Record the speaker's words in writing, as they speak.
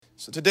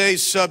So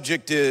today's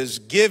subject is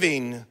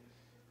giving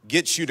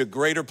gets you to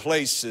greater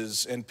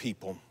places and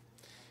people.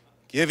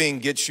 Giving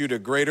gets you to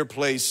greater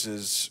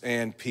places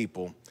and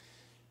people.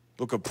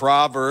 Book of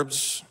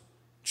Proverbs,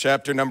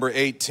 chapter number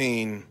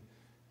 18,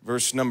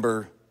 verse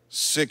number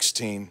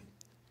 16.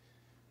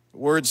 The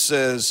word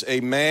says,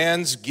 a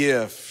man's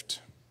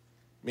gift,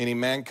 meaning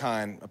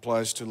mankind,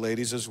 applies to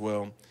ladies as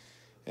well.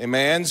 A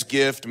man's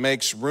gift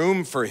makes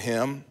room for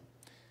him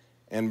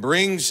and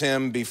brings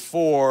him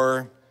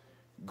before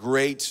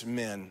great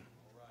men.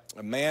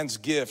 A man's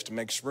gift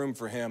makes room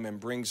for him and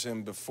brings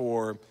him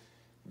before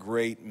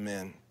great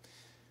men.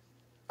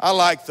 I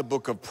like the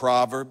book of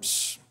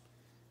Proverbs.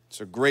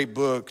 It's a great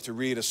book to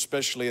read,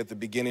 especially at the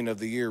beginning of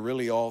the year,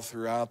 really all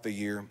throughout the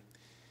year.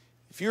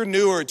 If you're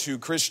newer to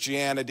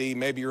Christianity,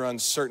 maybe you're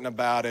uncertain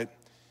about it,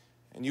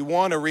 and you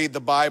want to read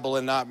the Bible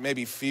and not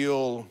maybe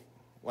feel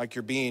like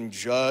you're being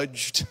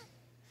judged,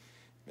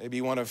 maybe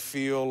you want to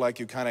feel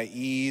like you kind of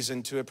ease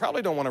into it,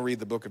 probably don't want to read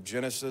the book of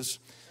Genesis,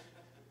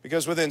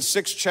 because within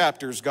 6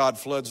 chapters, God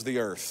floods the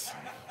earth.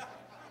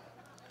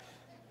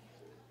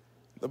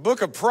 The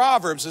book of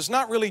Proverbs is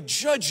not really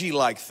judgy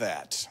like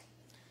that.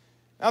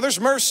 Now, there's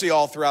mercy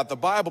all throughout the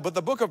Bible, but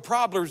the book of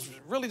Proverbs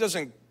really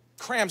doesn't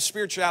cram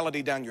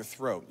spirituality down your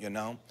throat, you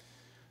know.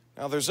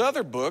 Now, there's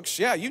other books,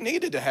 yeah, you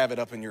needed to have it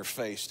up in your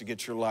face to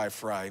get your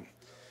life right.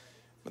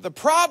 But the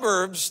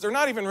Proverbs, they're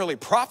not even really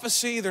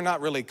prophecy, they're not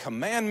really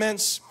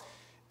commandments.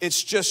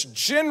 It's just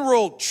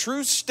general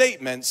true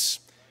statements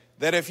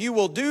that if you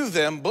will do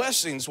them,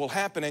 blessings will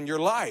happen in your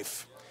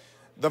life.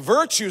 The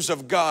virtues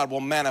of God will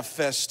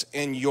manifest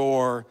in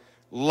your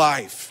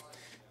life.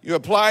 You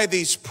apply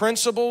these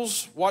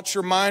principles, watch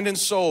your mind and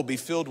soul be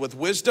filled with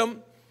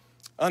wisdom,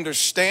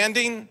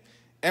 understanding,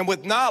 and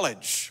with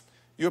knowledge.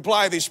 You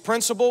apply these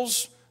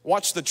principles,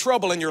 watch the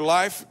trouble in your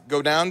life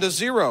go down to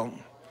zero.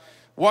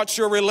 Watch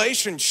your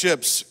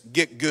relationships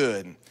get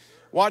good.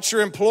 Watch your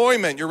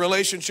employment, your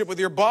relationship with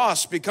your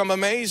boss become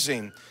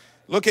amazing.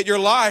 Look at your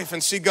life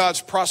and see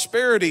God's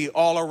prosperity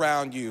all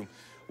around you.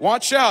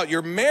 Watch out,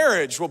 your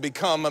marriage will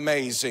become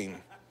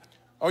amazing.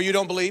 Oh, you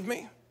don't believe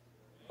me?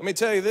 Let me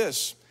tell you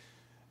this.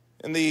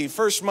 In the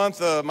first month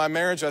of my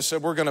marriage, I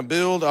said we're going to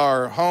build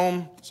our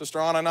home, Sister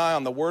Anna and I,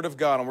 on the Word of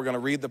God, and we're going to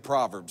read the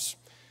Proverbs.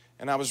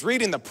 And I was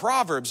reading the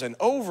Proverbs, and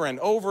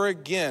over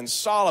again,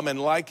 Solomon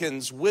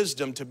likens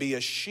wisdom to be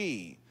a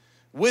she.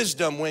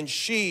 Wisdom when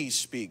she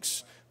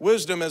speaks.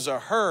 Wisdom is a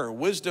her.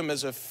 Wisdom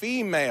is a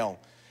female.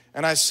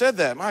 And I said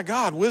that, my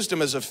God,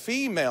 wisdom is a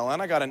female. And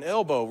I got an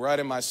elbow right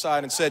in my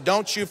side and said,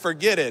 don't you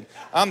forget it.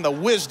 I'm the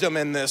wisdom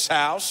in this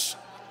house.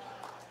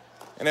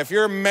 And if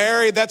you're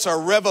married, that's a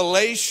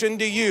revelation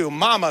to you.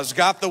 Mama's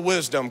got the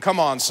wisdom.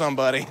 Come on,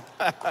 somebody.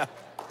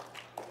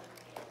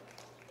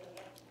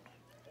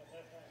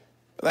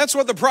 That's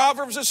what the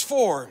Proverbs is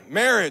for.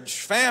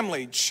 Marriage,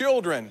 family,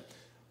 children,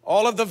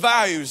 all of the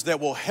values that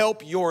will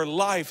help your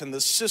life and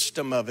the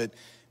system of it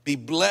be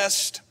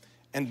blessed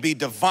and be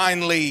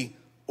divinely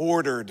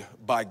ordered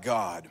by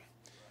God.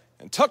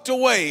 And tucked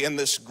away in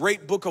this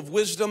great book of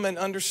wisdom and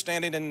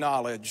understanding and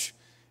knowledge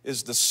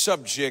is the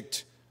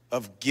subject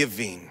of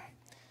giving.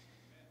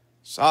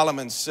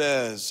 Solomon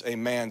says a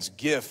man's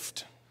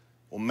gift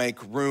will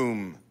make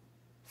room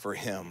for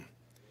him.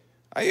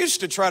 I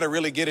used to try to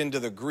really get into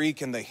the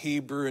Greek and the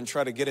Hebrew and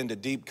try to get into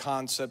deep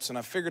concepts, and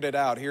I figured it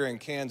out here in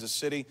Kansas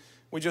City.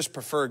 We just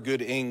prefer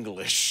good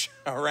English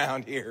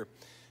around here.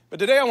 But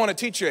today I want to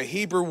teach you a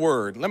Hebrew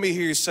word. Let me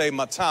hear you say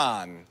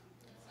matan.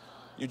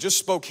 You just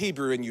spoke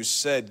Hebrew and you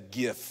said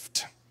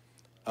gift,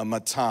 a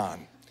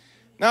matan.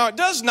 Now, it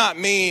does not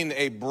mean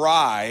a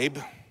bribe.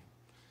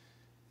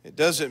 It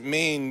doesn't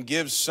mean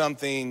give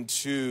something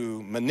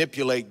to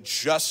manipulate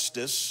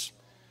justice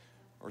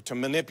or to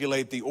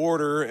manipulate the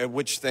order at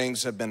which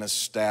things have been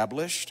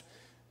established.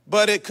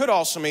 But it could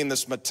also mean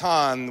this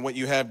matan, what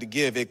you have to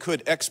give, it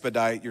could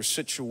expedite your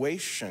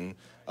situation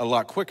a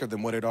lot quicker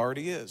than what it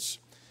already is.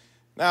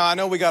 Now, I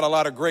know we got a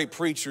lot of great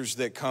preachers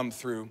that come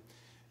through.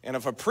 And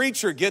if a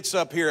preacher gets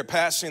up here at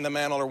Passing the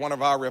Mantle or one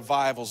of our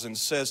revivals and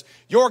says,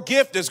 your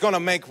gift is going to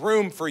make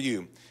room for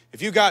you.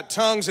 If you got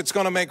tongues, it's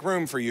going to make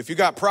room for you. If you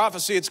got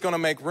prophecy, it's going to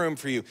make room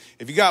for you.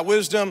 If you got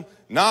wisdom,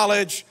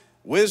 knowledge,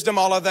 wisdom,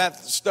 all of that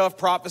stuff,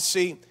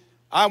 prophecy,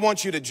 I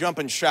want you to jump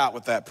and shout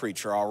with that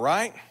preacher, all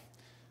right?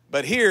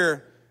 But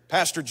here,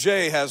 Pastor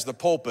Jay has the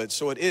pulpit,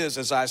 so it is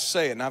as I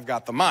say it, and I've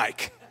got the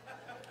mic.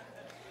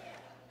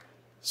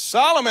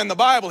 Solomon, the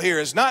Bible here,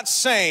 is not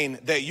saying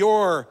that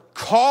your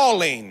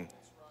calling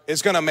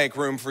is going to make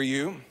room for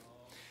you.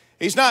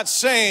 He's not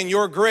saying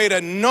your great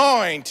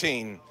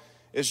anointing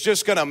is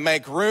just going to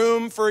make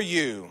room for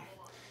you.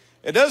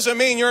 It doesn't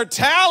mean your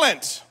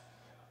talent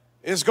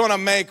is going to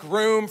make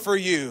room for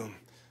you.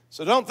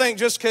 So don't think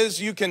just because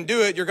you can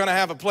do it, you're going to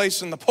have a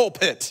place in the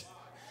pulpit.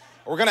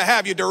 We're going to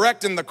have you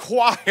directing the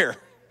choir.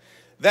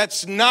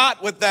 That's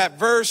not what that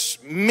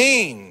verse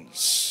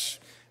means.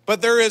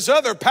 But there is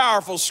other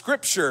powerful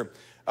scripture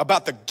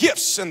about the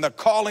gifts and the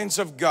callings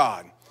of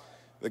God.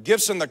 The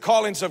gifts and the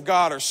callings of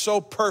God are so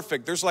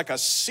perfect. There's like a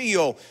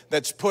seal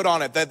that's put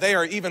on it that they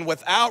are even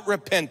without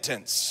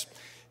repentance.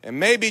 And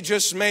maybe,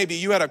 just maybe,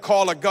 you had a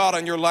call of God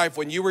on your life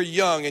when you were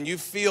young and you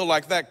feel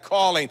like that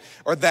calling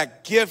or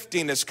that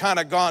gifting has kind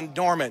of gone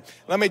dormant.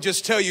 Let me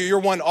just tell you, you're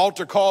one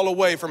altar call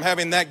away from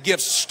having that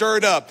gift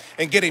stirred up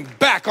and getting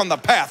back on the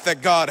path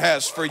that God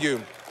has for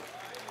you.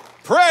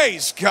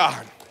 Praise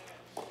God.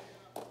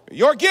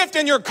 Your gift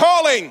and your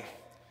calling,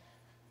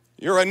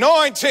 your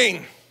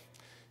anointing,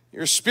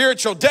 your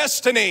spiritual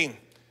destiny,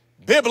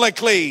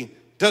 biblically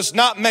does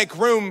not make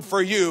room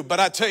for you. But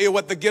I tell you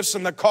what the gifts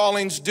and the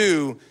callings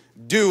do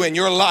in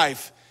your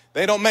life.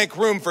 They don't make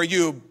room for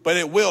you, but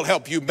it will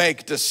help you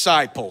make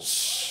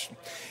disciples.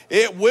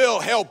 It will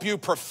help you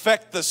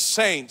perfect the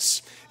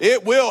saints.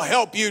 It will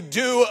help you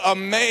do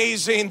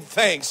amazing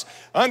things.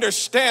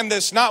 Understand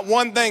this, not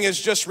one thing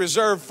is just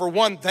reserved for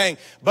one thing,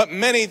 but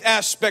many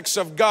aspects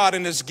of God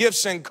and His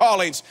gifts and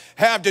callings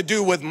have to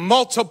do with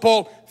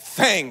multiple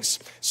things.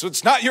 So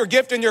it's not your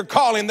gift and your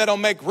calling that'll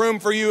make room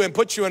for you and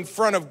put you in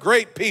front of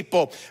great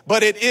people,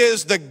 but it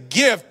is the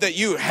gift that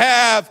you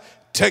have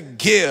to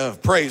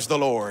give. Praise the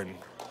Lord.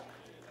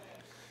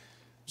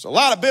 There's a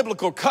lot of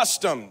biblical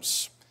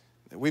customs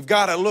that we've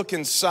got to look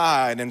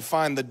inside and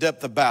find the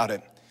depth about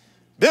it.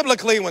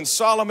 Biblically, when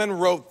Solomon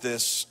wrote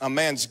this, a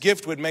man's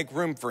gift would make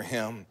room for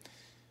him.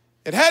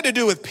 It had to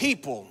do with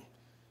people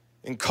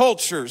and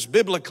cultures,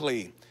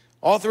 biblically,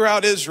 all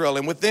throughout Israel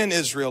and within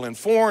Israel and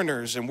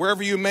foreigners and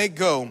wherever you may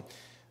go,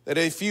 that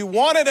if you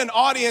wanted an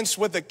audience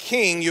with a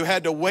king, you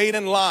had to wait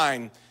in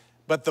line.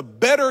 But the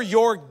better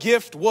your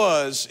gift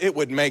was, it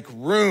would make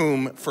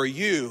room for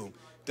you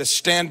to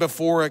stand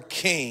before a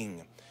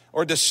king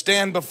or to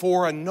stand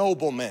before a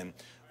nobleman.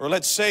 Or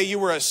let's say you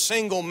were a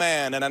single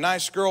man and a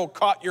nice girl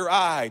caught your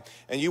eye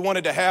and you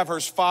wanted to have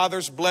her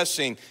father's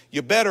blessing.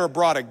 You better have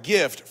brought a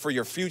gift for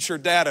your future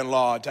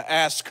dad-in-law to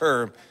ask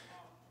her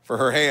for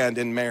her hand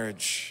in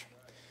marriage.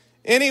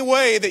 Any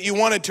way that you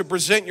wanted to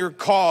present your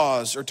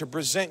cause or to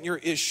present your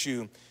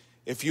issue,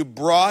 if you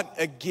brought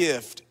a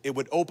gift, it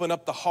would open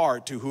up the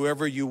heart to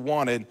whoever you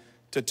wanted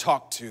to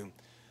talk to.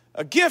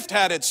 A gift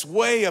had its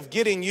way of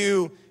getting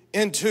you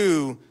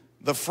into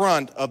the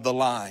front of the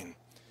line.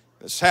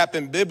 This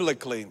happened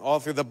biblically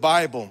all through the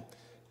Bible.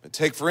 But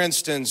take, for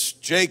instance,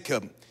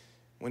 Jacob.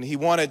 When he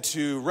wanted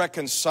to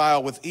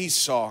reconcile with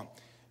Esau,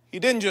 he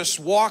didn't just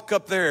walk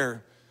up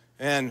there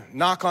and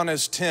knock on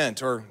his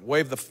tent or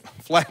wave the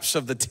flaps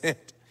of the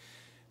tent,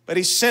 but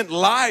he sent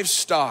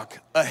livestock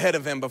ahead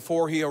of him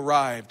before he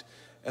arrived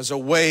as a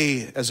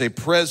way, as a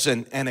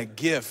present and a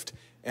gift,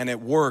 and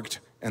it worked,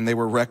 and they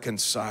were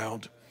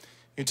reconciled.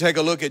 You take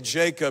a look at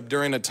Jacob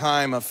during a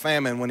time of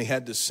famine when he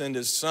had to send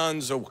his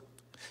own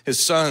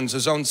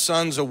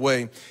sons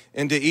away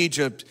into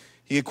Egypt.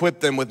 He equipped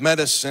them with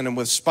medicine and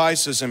with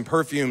spices and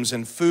perfumes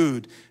and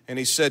food. And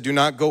he said, do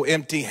not go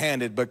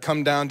empty-handed, but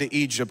come down to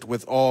Egypt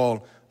with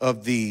all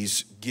of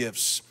these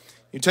gifts.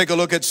 You take a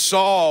look at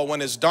Saul when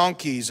his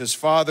donkeys, his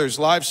father's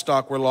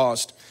livestock were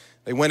lost.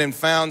 They went and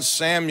found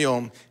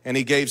Samuel, and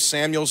he gave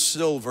Samuel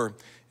silver,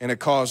 and it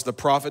caused the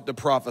prophet to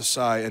prophesy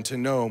and to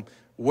know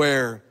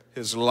where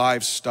his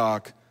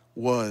livestock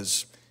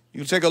was.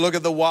 You take a look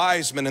at the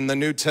wise men in the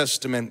New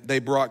Testament. They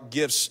brought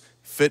gifts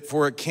fit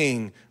for a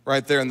king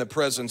right there in the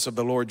presence of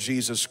the Lord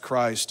Jesus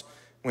Christ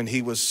when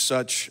he was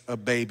such a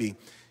baby.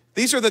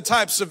 These are the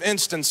types of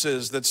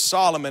instances that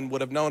Solomon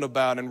would have known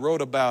about and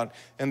wrote about,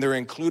 and they're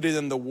included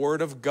in the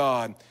Word of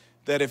God,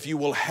 that if you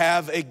will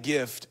have a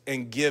gift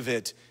and give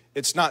it,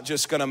 it's not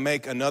just going to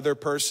make another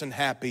person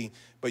happy,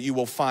 but you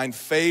will find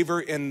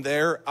favor in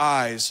their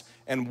eyes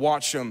and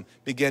watch them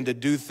begin to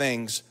do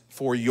things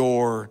for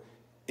your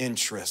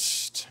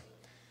interest.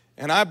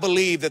 And I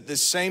believe that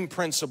this same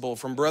principle,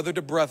 from brother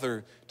to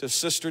brother, to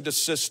sister,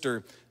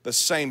 the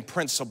same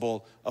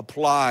principle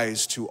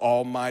applies to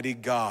Almighty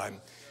God.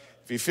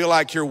 If you feel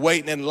like you're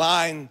waiting in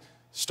line,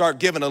 start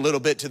giving a little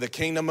bit to the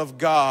kingdom of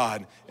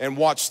God and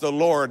watch the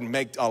Lord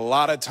make a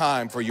lot of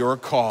time for your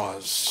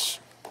cause.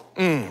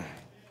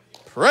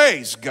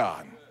 Praise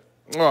God.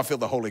 Oh, I feel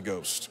the Holy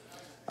Ghost.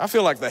 I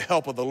feel like the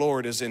help of the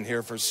Lord is in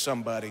here for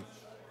somebody.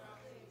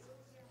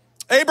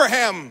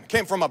 Abraham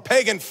came from a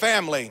pagan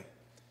family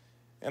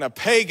in a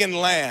pagan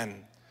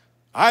land.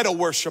 Idol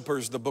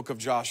worshipers, the book of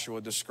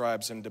Joshua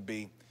describes him to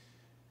be.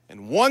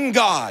 And one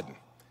God,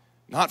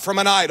 not from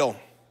an idol,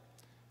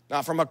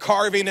 not from a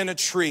carving in a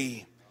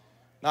tree,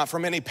 not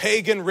from any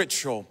pagan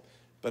ritual,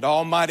 but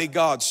Almighty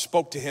God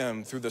spoke to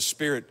him through the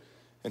Spirit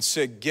and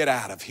said, get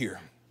out of here.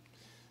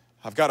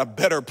 I've got a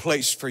better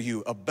place for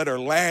you, a better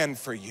land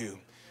for you.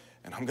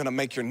 And I'm going to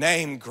make your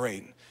name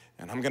great.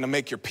 And I'm going to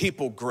make your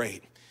people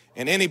great.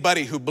 And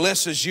anybody who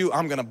blesses you,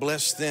 I'm going to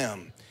bless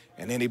them.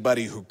 And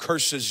anybody who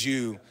curses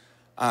you,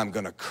 I'm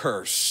going to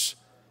curse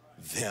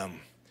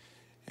them.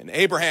 And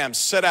Abraham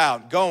set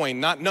out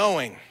going, not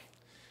knowing.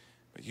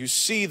 But you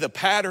see the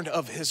pattern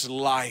of his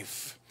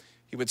life.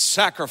 He would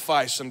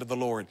sacrifice unto the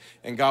Lord,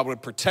 and God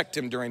would protect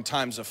him during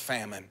times of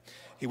famine.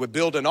 He would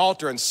build an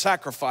altar and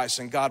sacrifice,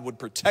 and God would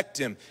protect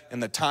him in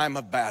the time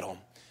of battle.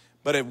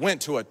 But it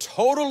went to a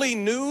totally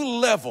new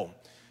level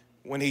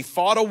when he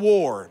fought a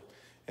war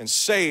and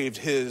saved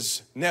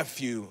his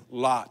nephew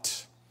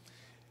Lot.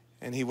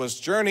 and he was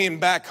journeying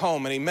back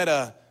home, and he met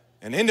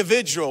an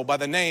individual by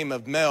the name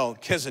of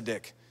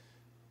Melchizedek,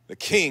 the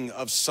king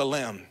of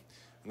Salem.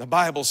 And the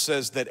Bible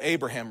says that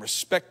Abraham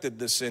respected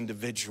this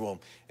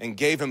individual and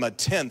gave him a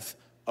tenth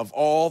of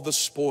all the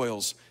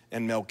spoils,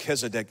 and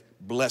Melchizedek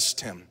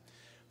blessed him.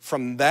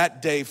 From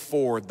that day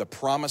forward, the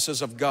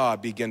promises of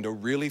God began to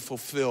really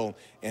fulfill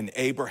in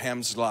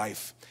Abraham's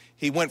life.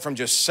 He went from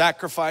just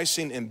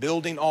sacrificing and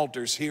building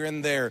altars here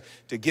and there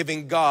to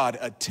giving God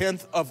a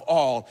tenth of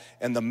all,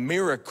 and the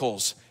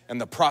miracles and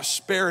the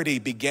prosperity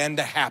began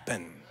to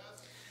happen.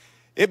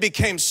 It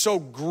became so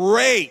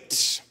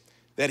great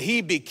that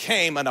he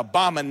became an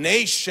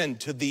abomination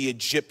to the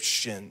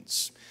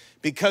Egyptians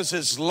because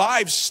his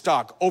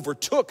livestock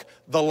overtook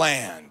the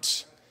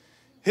land.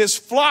 His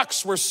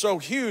flocks were so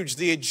huge,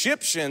 the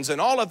Egyptians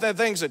and all of the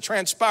things that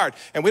transpired,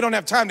 and we don't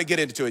have time to get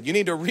into it. You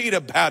need to read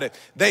about it.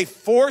 They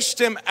forced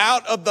him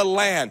out of the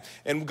land,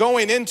 and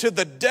going into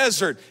the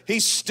desert, he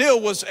still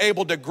was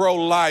able to grow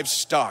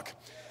livestock.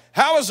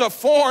 How is a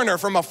foreigner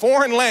from a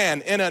foreign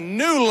land in a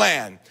new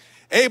land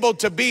able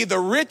to be the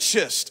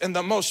richest and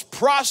the most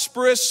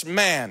prosperous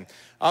man?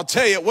 I'll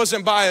tell you, it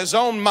wasn't by his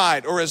own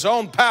might or his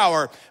own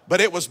power, but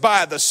it was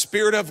by the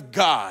Spirit of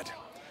God.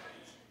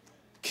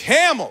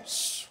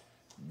 Camels,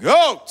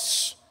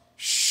 goats,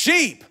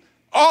 sheep,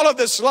 all of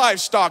this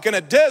livestock in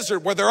a desert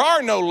where there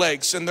are no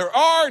lakes and there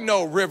are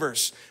no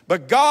rivers.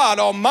 But God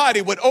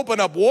Almighty would open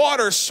up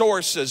water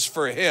sources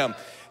for him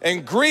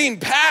and green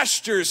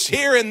pastures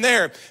here and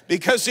there,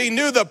 because he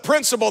knew the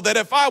principle that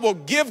if I will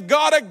give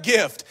God a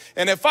gift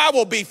and if I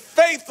will be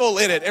faithful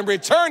in it and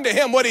return to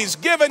him what he's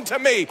given to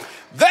me,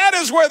 that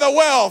is where the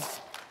wealth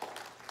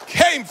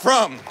came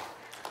from.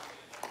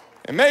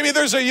 And maybe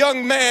there's a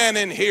young man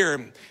in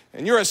here,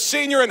 and you're a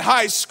senior in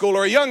high school,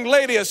 or a young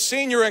lady, a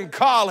senior in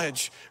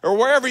college, or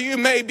wherever you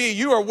may be,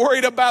 you are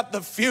worried about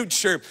the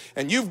future,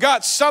 and you've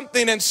got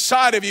something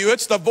inside of you.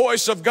 It's the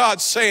voice of God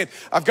saying,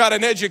 I've got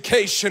an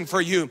education for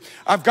you.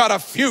 I've got a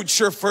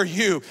future for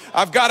you.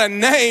 I've got a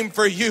name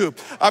for you.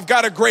 I've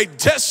got a great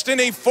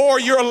destiny for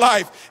your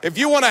life. If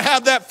you want to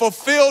have that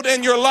fulfilled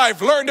in your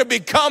life, learn to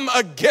become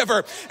a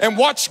giver and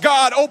watch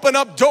God open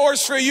up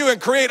doors for you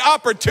and create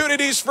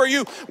opportunities for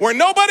you where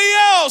nobody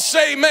else,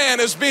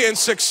 amen, is being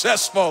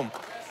successful.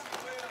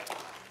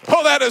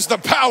 Oh, that is the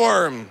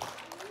power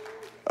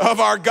of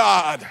our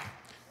God.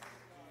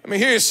 Let me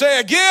hear you say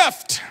a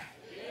gift.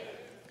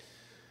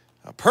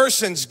 A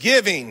person's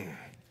giving,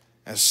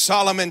 as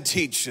Solomon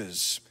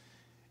teaches,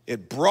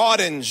 it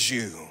broadens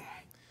you.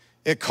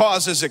 It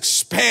causes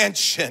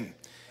expansion.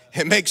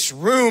 It makes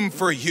room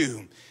for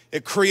you.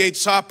 It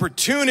creates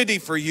opportunity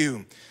for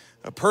you.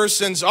 A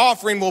person's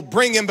offering will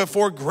bring him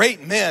before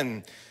great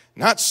men,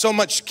 not so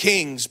much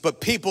kings, but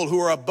people who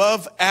are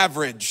above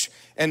average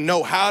and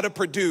know how to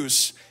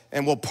produce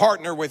and will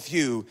partner with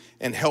you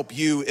and help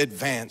you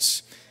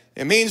advance.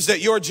 It means that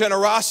your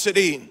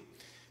generosity,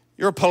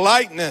 your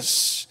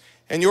politeness,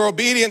 and your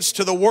obedience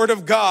to the Word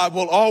of God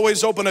will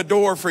always open a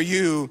door for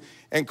you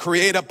and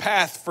create a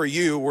path for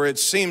you where it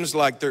seems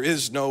like there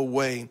is no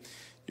way.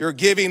 Your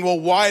giving will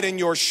widen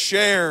your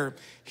share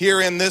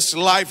here in this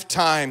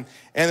lifetime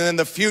and in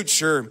the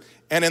future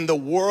and in the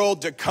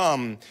world to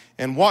come.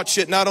 And watch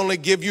it not only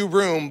give you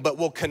room, but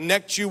will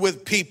connect you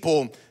with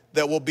people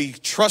that will be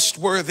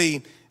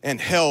trustworthy and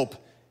help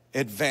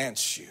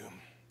advance you.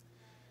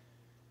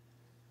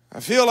 I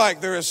feel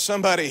like there is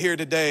somebody here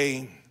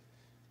today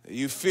that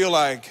you feel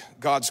like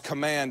God's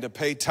command to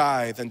pay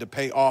tithe and to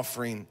pay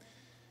offering,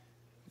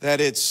 that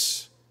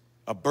it's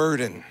a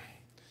burden.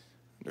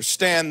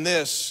 Understand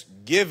this,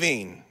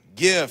 giving,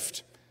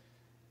 gift,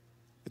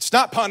 it's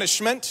not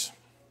punishment.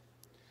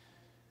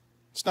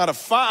 It's not a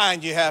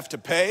fine you have to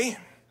pay.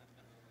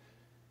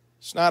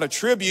 It's not a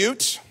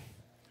tribute.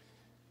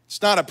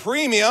 It's not a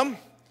premium.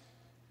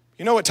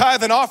 You know what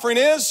tithe and offering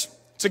is?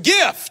 It's a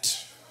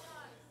gift.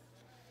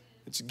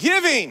 It's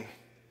giving.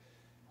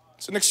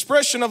 It's an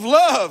expression of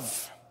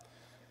love.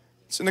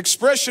 It's an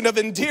expression of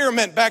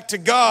endearment back to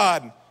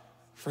God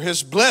for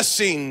his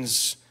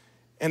blessings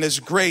and his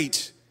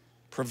great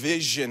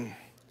provision.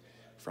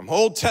 From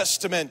Old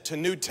Testament to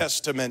New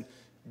Testament,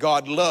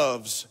 God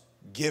loves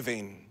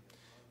giving.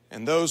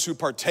 And those who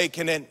partake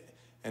in it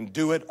and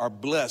do it are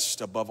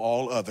blessed above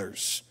all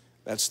others.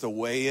 That's the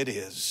way it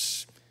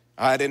is.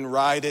 I didn't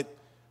write it.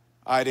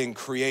 I didn't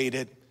create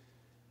it,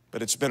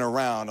 but it's been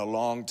around a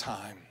long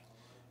time.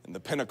 And the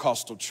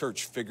Pentecostal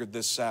church figured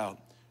this out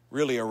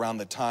really around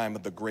the time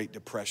of the Great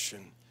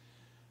Depression.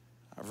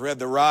 I've read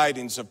the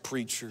writings of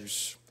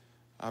preachers.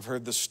 I've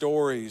heard the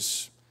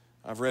stories.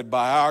 I've read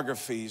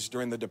biographies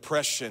during the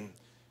Depression.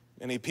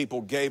 Many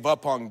people gave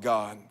up on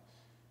God.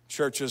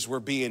 Churches were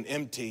being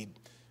emptied,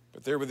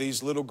 but there were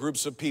these little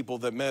groups of people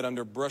that met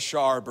under brush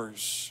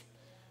arbors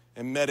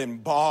and met in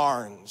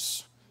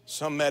barns.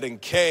 Some met in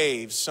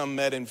caves, some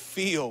met in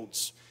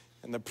fields.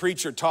 And the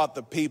preacher taught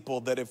the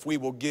people that if we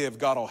will give,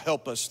 God will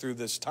help us through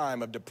this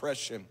time of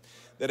depression.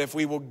 That if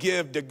we will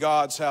give to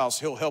God's house,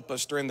 he'll help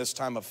us during this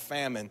time of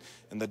famine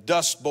and the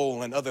Dust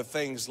Bowl and other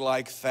things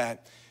like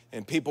that.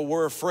 And people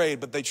were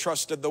afraid, but they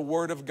trusted the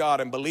word of God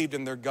and believed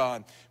in their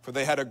God. For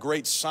they had a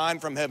great sign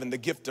from heaven, the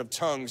gift of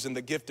tongues and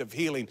the gift of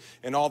healing,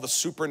 and all the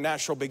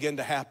supernatural began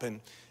to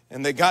happen.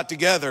 And they got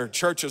together,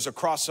 churches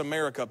across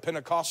America,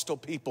 Pentecostal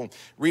people,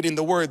 reading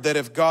the word, that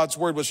if God's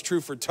word was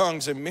true for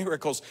tongues and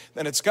miracles,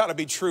 then it's got to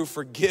be true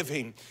for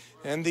giving.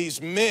 And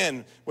these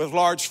men with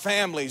large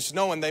families,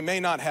 knowing they may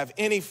not have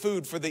any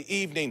food for the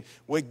evening,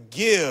 would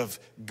give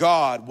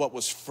God what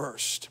was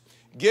first.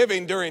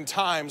 Giving during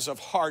times of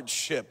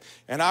hardship.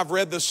 And I've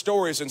read the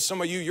stories, and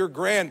some of you, your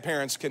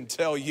grandparents can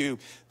tell you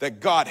that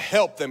God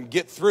helped them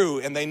get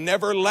through, and they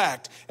never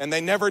lacked, and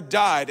they never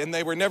died, and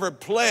they were never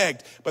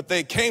plagued, but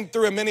they came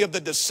through. And many of the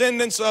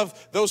descendants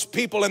of those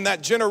people in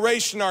that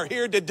generation are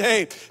here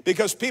today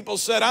because people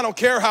said, I don't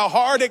care how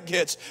hard it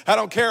gets, I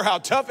don't care how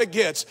tough it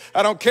gets,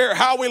 I don't care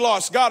how we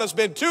lost, God has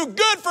been too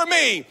good for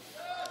me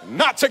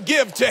not to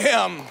give to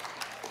him.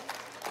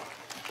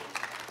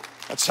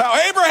 That's how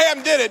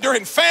Abraham did it.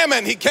 During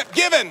famine, he kept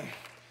giving.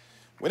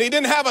 When he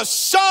didn't have a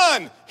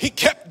son, he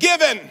kept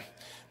giving.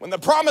 When the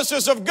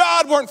promises of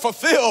God weren't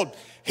fulfilled,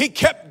 he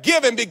kept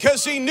giving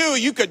because he knew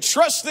you could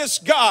trust this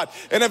God.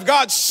 And if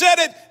God said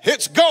it,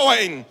 it's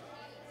going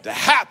to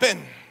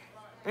happen.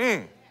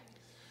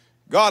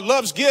 God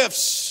loves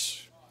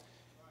gifts.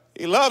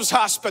 He loves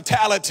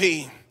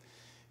hospitality.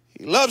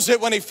 He loves it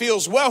when he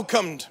feels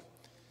welcomed.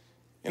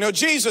 You know,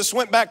 Jesus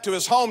went back to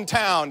his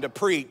hometown to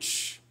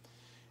preach.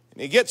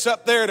 And he gets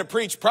up there to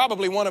preach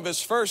probably one of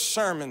his first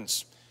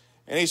sermons.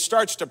 And he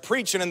starts to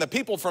preach, and the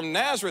people from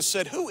Nazareth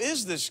said, who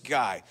is this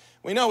guy?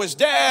 We know his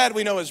dad,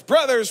 we know his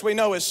brothers, we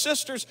know his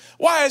sisters.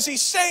 Why is he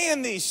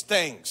saying these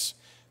things?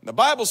 And the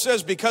Bible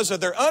says because of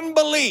their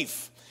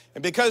unbelief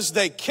and because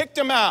they kicked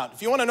him out.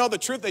 If you want to know the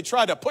truth, they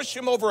tried to push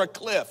him over a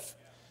cliff.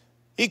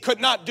 He could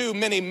not do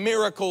many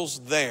miracles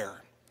there.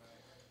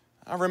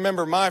 I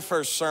remember my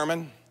first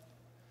sermon.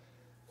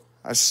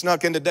 I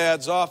snuck into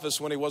Dad's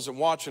office when he wasn't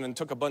watching and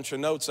took a bunch of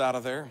notes out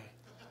of there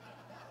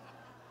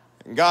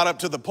and got up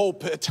to the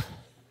pulpit,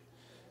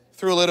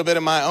 threw a little bit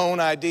of my own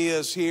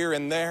ideas here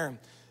and there,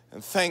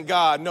 and thank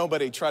God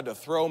nobody tried to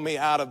throw me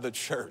out of the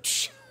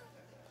church.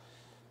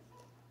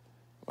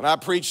 When I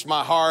preached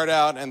my heart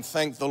out and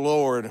thanked the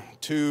Lord,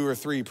 2 or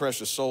 3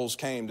 precious souls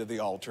came to the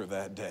altar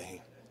that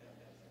day.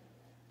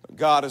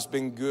 God has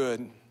been good.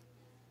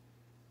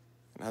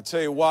 And I'll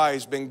tell you why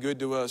he's been good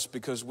to us,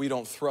 because we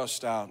don't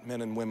thrust out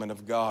men and women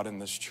of God in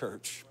this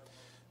church.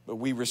 But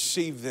we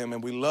receive them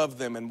and we love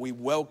them and we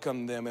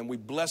welcome them and we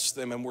bless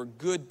them and we're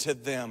good to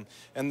them.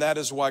 And that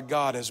is why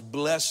God has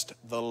blessed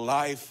the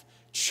Life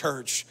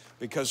Church,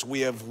 because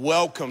we have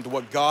welcomed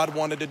what God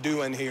wanted to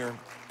do in here.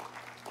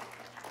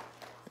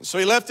 And so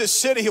he left his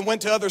city and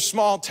went to other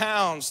small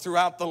towns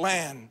throughout the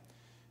land.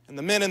 And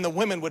the men and the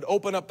women would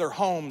open up their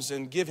homes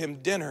and give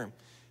him dinner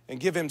and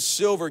give him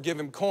silver, give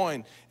him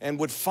coin, and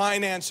would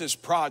finance his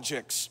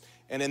projects.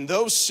 And in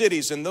those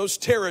cities, in those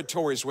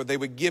territories where they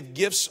would give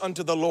gifts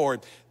unto the Lord,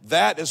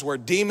 that is where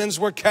demons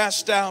were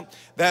cast out.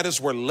 That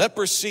is where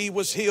leprosy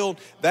was healed.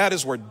 That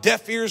is where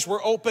deaf ears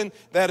were opened.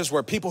 That is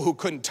where people who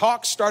couldn't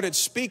talk started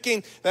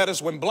speaking. That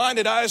is when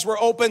blinded eyes were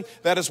opened.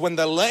 That is when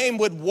the lame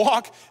would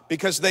walk,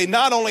 because they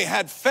not only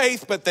had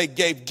faith, but they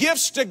gave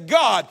gifts to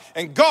God,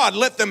 and God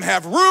let them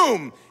have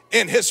room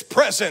in his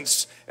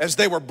presence as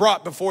they were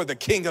brought before the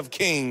King of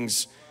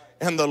Kings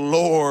and the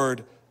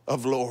Lord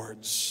of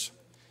Lords.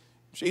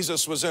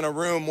 Jesus was in a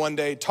room one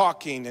day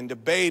talking and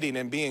debating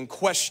and being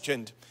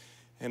questioned.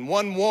 And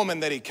one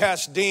woman that he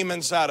cast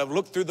demons out of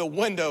looked through the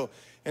window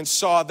and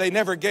saw they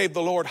never gave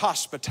the Lord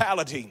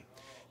hospitality.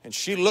 And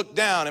she looked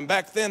down, and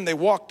back then they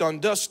walked on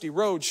dusty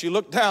roads. She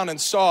looked down and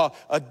saw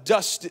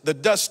the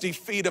dusty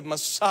feet of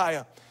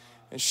Messiah.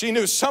 And she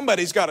knew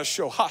somebody's got to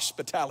show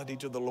hospitality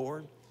to the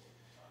Lord.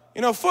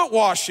 You know, foot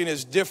washing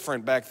is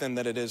different back then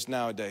than it is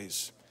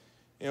nowadays.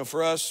 You know,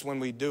 for us, when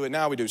we do it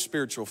now, we do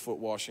spiritual foot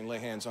washing, lay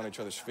hands on each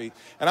other's feet.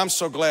 And I'm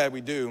so glad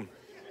we do.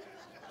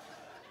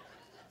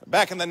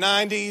 Back in the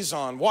 90s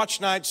on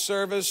watch night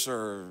service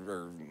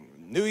or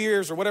New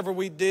Year's or whatever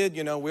we did,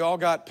 you know, we all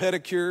got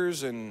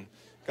pedicures and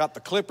got the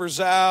clippers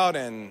out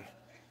and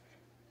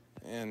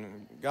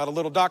got a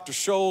little Dr.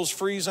 Scholl's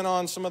freezing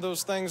on some of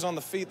those things on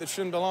the feet that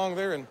shouldn't belong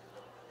there. And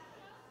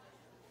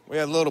we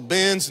had little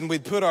bins, and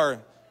we'd put our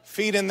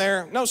feet in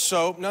there. No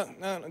soap, no,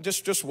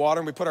 just water.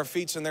 And we put our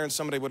feet in there, and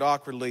somebody would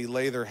awkwardly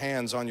lay their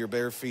hands on your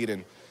bare feet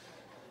and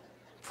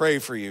pray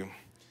for you.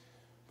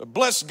 But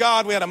bless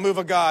God, we had a move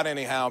of God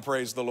anyhow,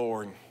 praise the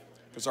Lord,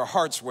 because our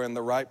hearts were in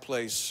the right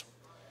place.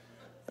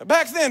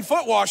 Back then,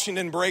 foot washing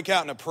didn't break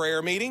out in a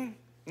prayer meeting.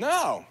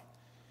 No.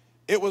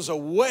 It was a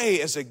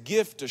way as a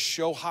gift to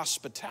show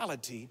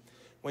hospitality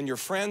when your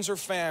friends or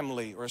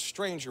family or a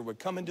stranger would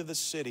come into the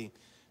city,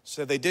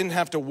 so they didn't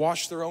have to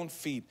wash their own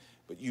feet,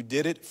 but you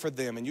did it for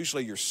them. And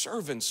usually your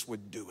servants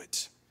would do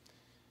it.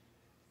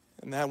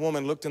 And that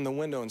woman looked in the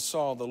window and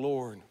saw the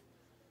Lord.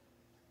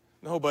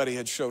 Nobody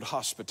had showed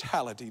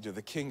hospitality to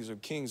the Kings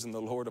of Kings and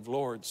the Lord of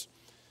Lords.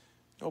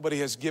 Nobody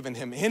has given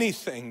him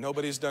anything.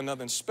 Nobody's done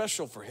nothing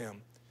special for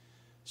him.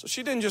 So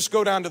she didn't just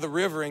go down to the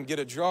river and get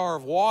a jar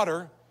of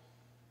water.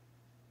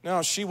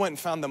 No, she went and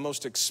found the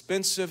most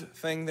expensive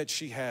thing that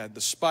she had,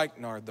 the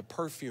spikenard, the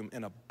perfume,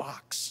 in a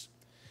box,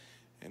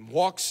 and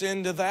walks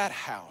into that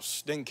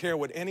house, didn't care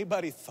what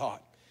anybody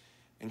thought,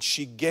 and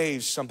she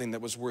gave something that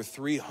was worth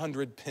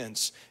 300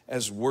 pence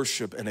as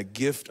worship and a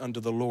gift unto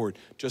the Lord,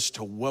 just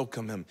to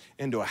welcome him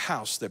into a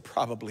house that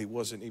probably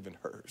wasn't even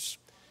hers.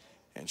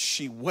 And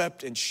she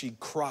wept and she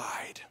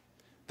cried.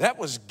 That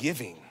was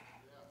giving,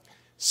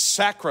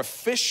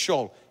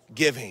 sacrificial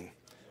giving.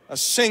 A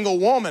single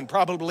woman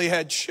probably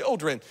had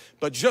children,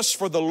 but just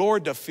for the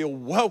Lord to feel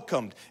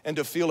welcomed and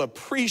to feel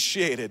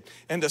appreciated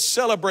and to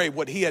celebrate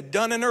what he had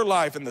done in her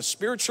life and the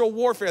spiritual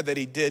warfare that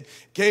he did,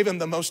 gave him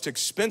the most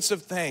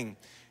expensive thing.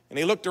 And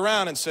he looked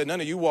around and said, none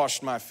of you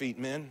washed my feet,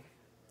 men.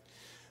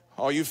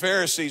 All you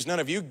Pharisees, none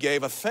of you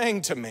gave a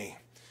thing to me.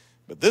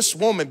 But this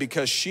woman,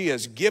 because she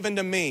has given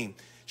to me,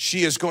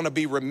 she is going to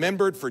be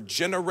remembered for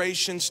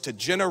generations to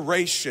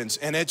generations,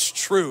 and it's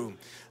true.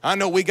 I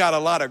know we got a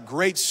lot of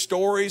great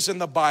stories in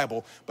the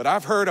Bible, but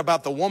I've heard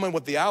about the woman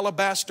with the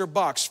alabaster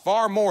box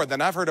far more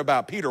than I've heard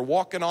about Peter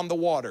walking on the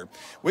water.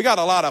 We got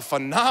a lot of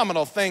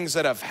phenomenal things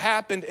that have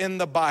happened in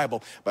the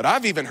Bible, but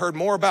I've even heard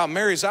more about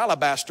Mary's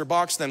alabaster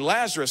box than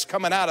Lazarus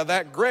coming out of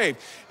that grave.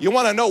 You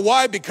want to know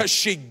why? Because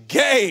she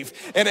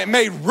gave, and it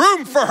made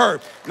room for her,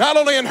 not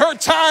only in her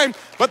time,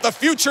 but the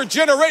future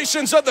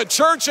generations of the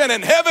church and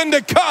in heaven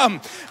to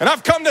come. And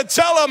I've come to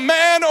tell a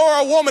man or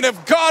a woman,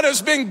 if God has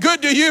been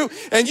good to you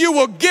and you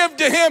will give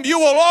to him, you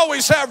will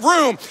always have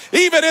room,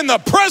 even in the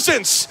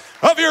presence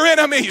of your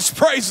enemies.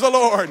 Praise the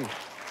Lord.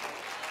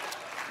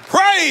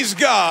 Praise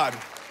God.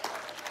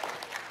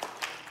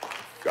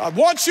 God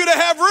wants you to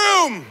have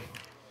room.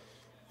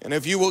 And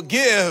if you will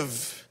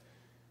give,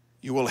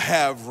 you will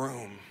have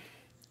room.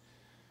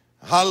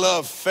 I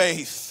love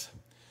faith.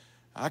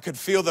 I could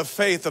feel the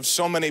faith of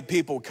so many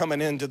people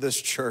coming into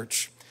this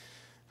church.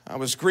 I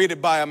was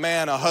greeted by a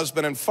man, a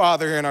husband and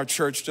father here in our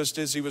church, just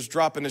as he was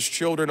dropping his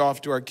children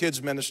off to our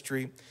kids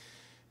ministry.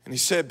 And he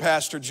said,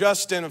 Pastor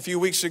Justin, a few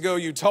weeks ago,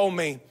 you told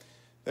me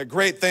that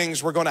great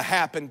things were going to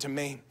happen to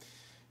me.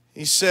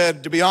 He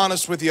said, to be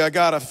honest with you, I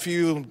got a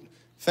few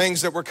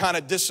things that were kind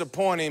of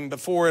disappointing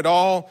before it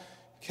all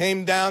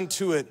came down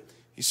to it.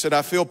 He said,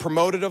 I feel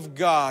promoted of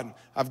God.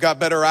 I've got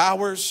better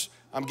hours.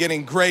 I'm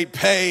getting great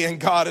pay, and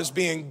God is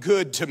being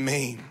good to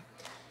me.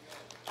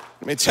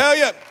 Let me tell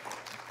you,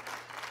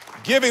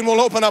 giving will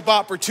open up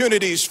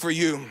opportunities for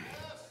you.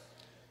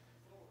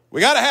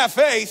 We got to have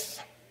faith.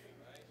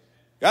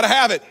 Got to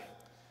have it.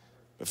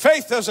 But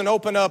faith doesn't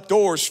open up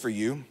doors for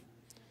you.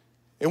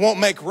 It won't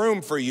make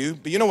room for you.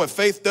 But you know what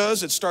faith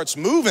does? It starts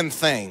moving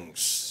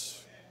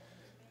things.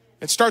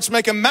 It starts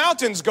making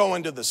mountains go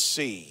into the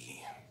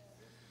sea.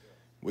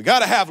 We got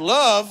to have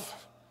love.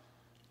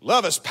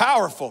 Love is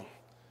powerful.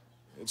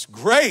 It's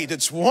great.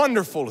 It's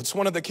wonderful. It's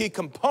one of the key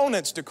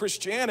components to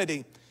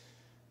Christianity.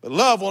 But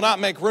love will not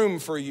make room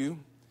for you.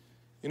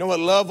 You know what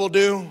love will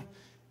do?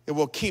 It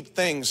will keep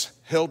things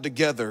held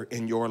together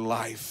in your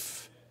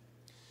life.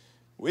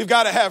 We've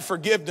got to have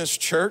forgiveness,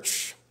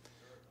 church.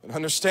 And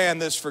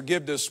understand this,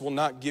 forgiveness will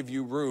not give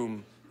you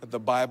room that the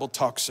Bible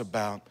talks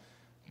about,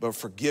 but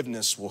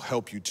forgiveness will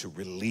help you to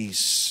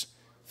release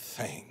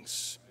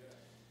things.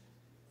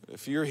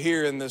 If you're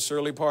here in this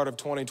early part of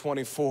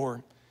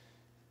 2024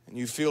 and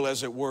you feel,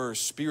 as it were,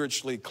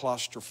 spiritually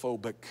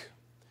claustrophobic,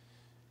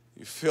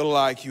 you feel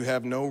like you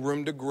have no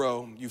room to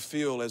grow, you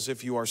feel as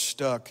if you are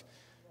stuck,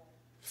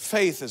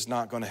 faith is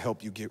not going to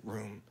help you get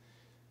room.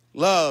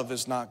 Love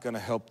is not going to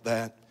help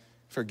that.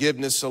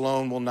 Forgiveness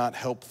alone will not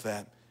help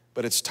that.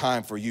 But it's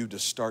time for you to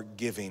start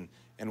giving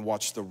and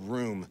watch the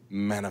room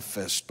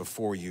manifest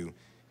before you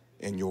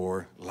in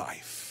your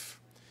life.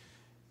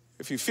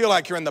 If you feel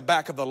like you're in the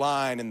back of the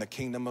line in the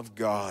kingdom of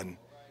God,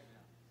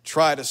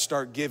 try to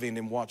start giving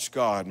and watch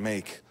God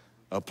make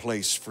a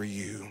place for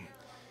you.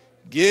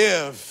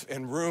 Give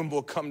and room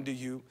will come to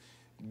you.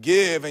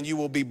 Give and you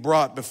will be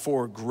brought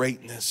before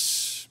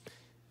greatness.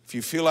 If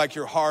you feel like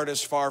your heart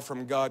is far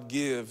from God,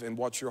 give and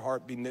watch your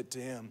heart be knit to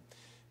him.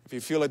 If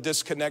you feel a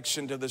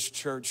disconnection to this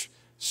church,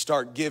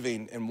 start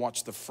giving and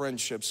watch the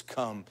friendships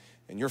come.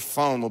 And your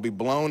phone will be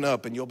blown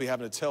up and you'll be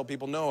having to tell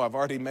people, no, I've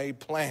already made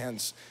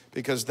plans,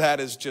 because that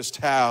is just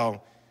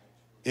how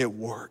it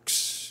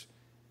works.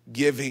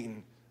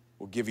 Giving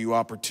will give you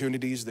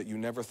opportunities that you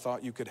never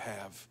thought you could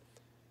have.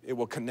 It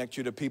will connect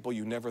you to people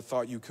you never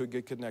thought you could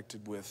get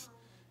connected with.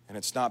 And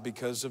it's not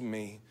because of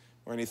me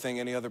or anything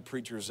any other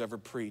preacher has ever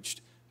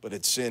preached, but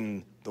it's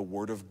in the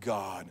Word of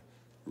God,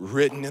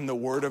 written in the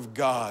Word of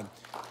God,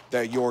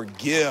 that your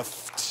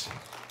gift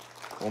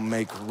will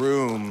make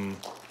room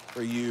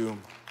for you.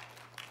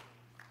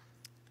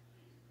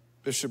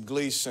 Bishop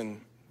Gleason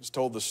has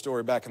told the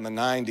story back in the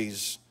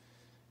 90s,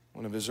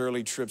 one of his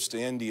early trips to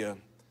India.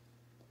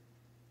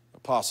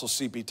 Apostle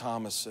C.P.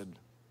 Thomas said,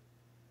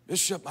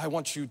 Bishop, I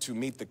want you to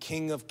meet the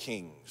King of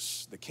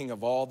Kings, the king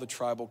of all the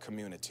tribal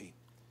community,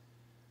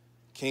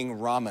 King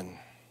Raman,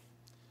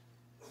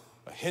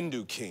 a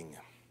Hindu king,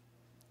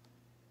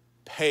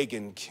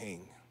 pagan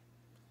king.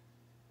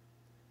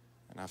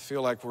 And I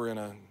feel like we're in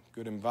a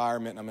good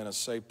environment and I'm in a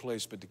safe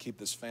place, but to keep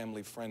this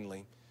family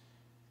friendly,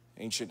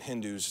 Ancient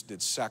Hindus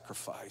did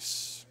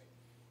sacrifice,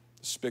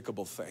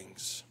 despicable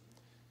things.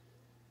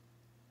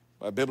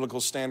 By biblical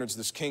standards,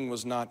 this king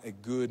was not a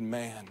good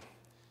man.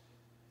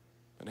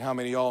 But how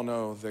many of y'all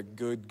know that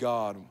good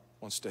God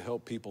wants to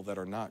help people that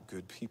are not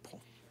good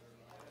people?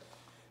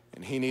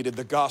 And he needed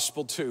the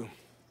gospel too.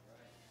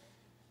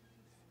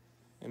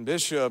 And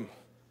Bishop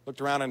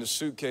looked around in his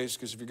suitcase,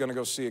 because if you're going to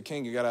go see a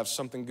king, you got to have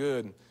something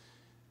good.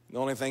 The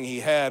only thing he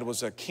had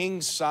was a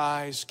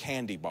king-size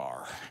candy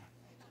bar.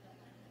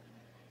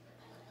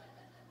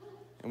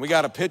 And we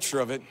got a picture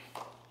of it.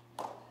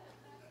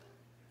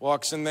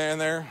 Walks in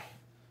there,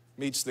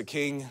 meets the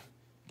king,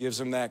 gives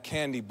him that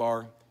candy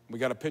bar. We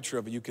got a picture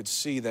of it. You could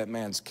see that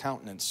man's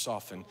countenance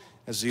soften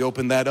as he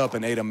opened that up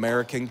and ate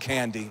American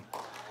candy.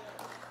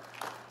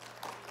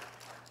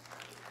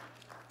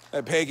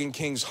 That pagan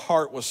king's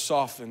heart was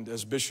softened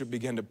as Bishop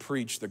began to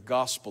preach the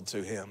gospel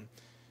to him.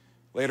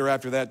 Later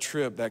after that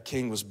trip, that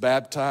king was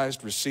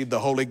baptized, received the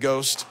Holy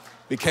Ghost,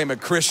 became a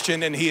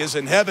Christian, and he is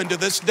in heaven to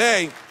this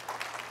day.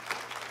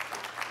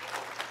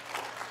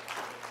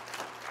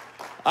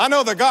 I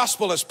know the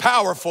gospel is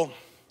powerful.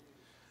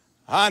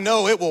 I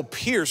know it will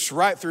pierce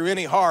right through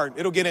any heart.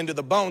 It'll get into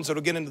the bones.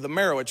 It'll get into the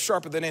marrow. It's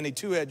sharper than any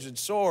two-edged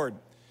sword.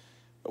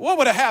 But what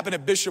would have happened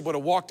if Bishop would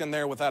have walked in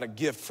there without a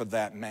gift for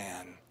that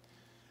man?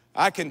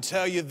 I can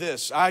tell you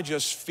this. I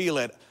just feel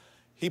it.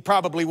 He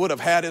probably would have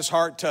had his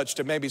heart touched,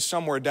 and maybe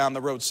somewhere down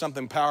the road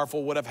something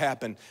powerful would have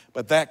happened.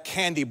 But that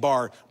candy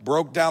bar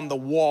broke down the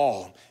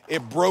wall.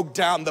 It broke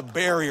down the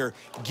barrier.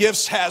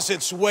 Gifts has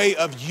its way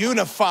of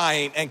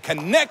unifying and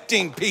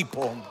connecting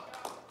people.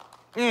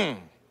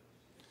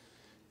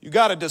 You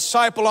got a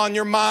disciple on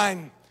your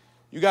mind.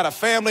 You got a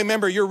family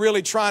member you're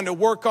really trying to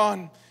work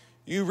on.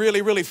 You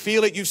really, really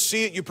feel it. You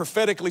see it. You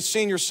prophetically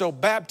seen yourself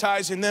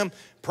baptizing them,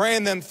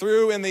 praying them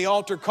through in the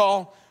altar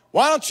call.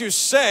 Why don't you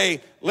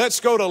say, let's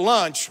go to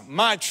lunch,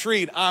 my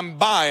treat, I'm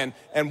buying,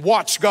 and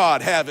watch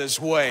God have his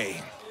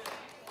way.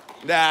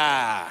 We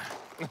got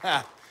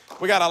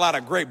a lot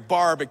of great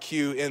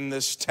barbecue in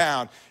this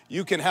town.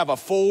 You can have a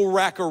full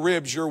rack of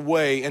ribs your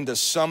way into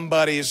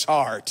somebody's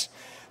heart.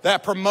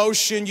 That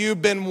promotion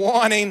you've been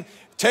wanting,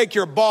 take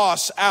your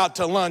boss out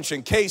to lunch,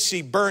 and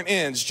Casey Burnt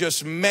Ends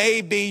just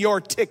may be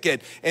your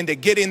ticket into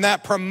getting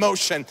that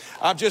promotion.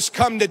 I've just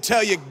come to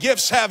tell you,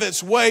 gifts have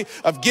its way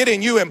of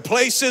getting you in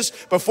places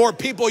before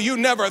people you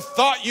never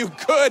thought you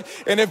could.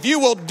 And if you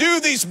will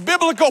do these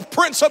biblical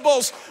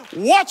principles,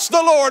 watch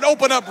the Lord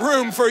open up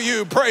room for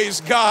you,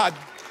 praise God.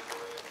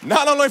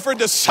 Not only for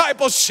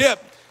discipleship,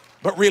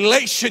 but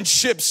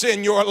relationships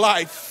in your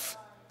life.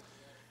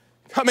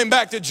 Coming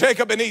back to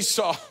Jacob and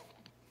Esau,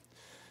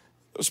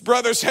 those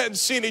brothers hadn't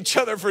seen each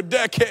other for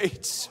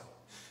decades.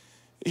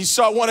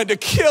 Esau wanted to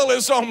kill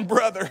his own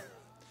brother.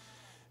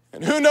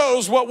 And who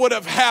knows what would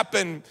have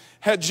happened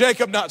had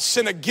Jacob not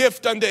sent a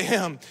gift unto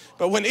him.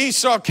 But when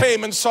Esau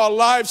came and saw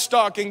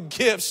livestock and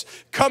gifts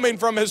coming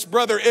from his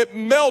brother, it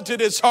melted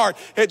his heart.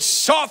 It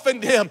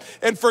softened him.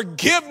 And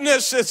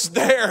forgiveness is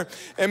there.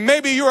 And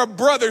maybe you're a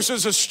brother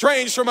who's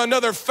estranged from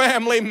another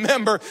family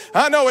member.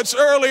 I know it's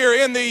earlier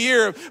in the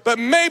year, but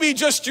maybe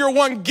just you're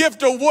one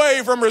gift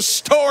away from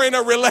restoring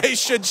a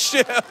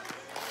relationship.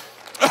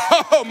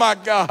 Oh my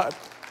God.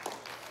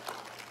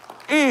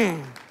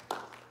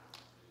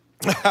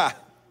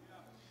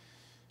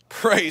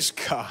 Praise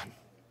God.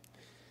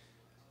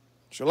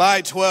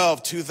 July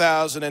 12,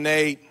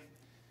 2008,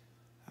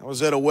 I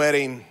was at a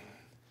wedding.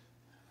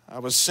 I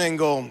was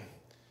single.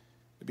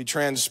 To be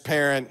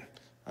transparent,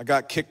 I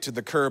got kicked to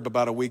the curb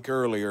about a week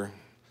earlier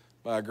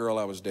by a girl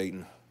I was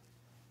dating.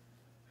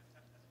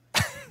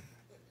 Go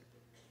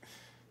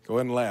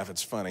ahead and laugh,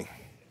 it's funny.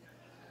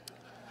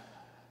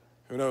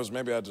 Who knows,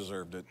 maybe I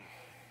deserved it.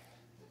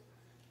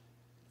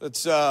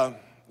 It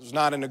was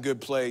not in a good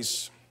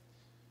place.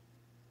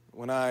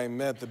 When I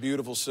met the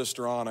beautiful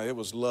Sister Anna, it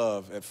was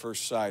love at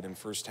first sight and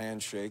first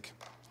handshake.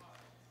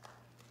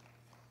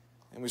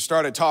 And we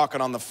started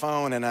talking on the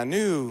phone, and I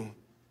knew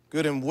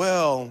good and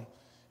well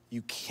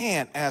you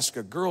can't ask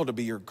a girl to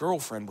be your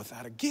girlfriend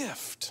without a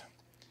gift.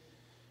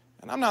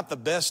 And I'm not the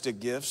best at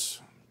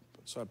gifts,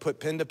 so I put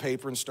pen to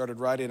paper and started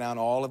writing down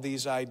all of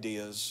these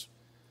ideas.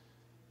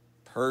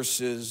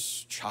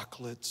 Purses,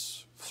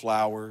 chocolates,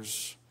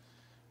 flowers.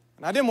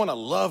 And I didn't want a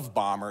love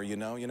bomber, you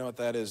know what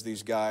that is,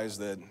 these guys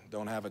that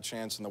don't have a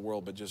chance in the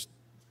world but just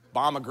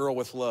bomb a girl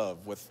with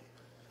love, with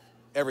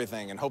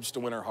everything, and hopes to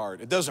win her heart.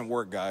 It doesn't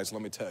work, guys,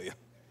 let me tell you.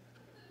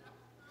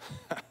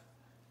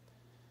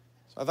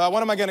 So I thought,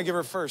 what am I going to give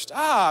her first?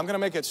 I'm going to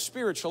make it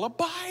spiritual, a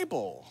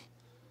Bible.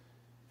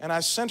 And I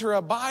sent her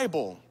a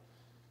Bible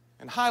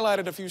and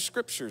highlighted a few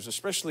scriptures,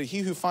 especially he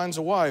who finds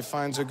a wife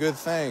finds a good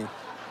thing.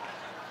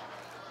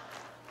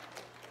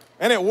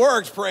 And it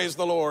worked, praise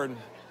the Lord.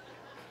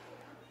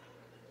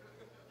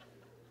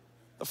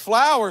 The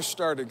flowers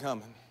started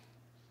coming.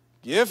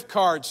 Gift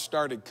cards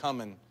started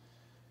coming.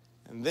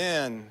 And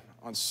then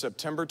on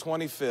September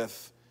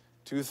 25th,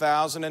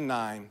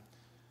 2009,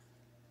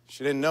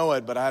 she didn't know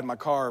it, but I had my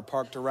car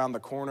parked around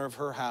the corner of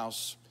her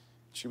house.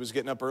 She was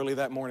getting up early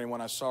that morning. When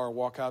I saw her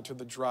walk out to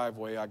the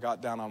driveway, I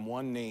got down on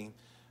one knee.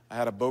 I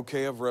had a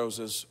bouquet of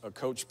roses, a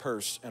Coach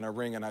purse, and a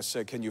ring, and I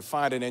said, can you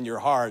find it in your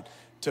heart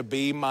to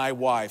be my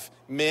wife?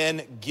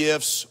 Men,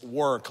 gifts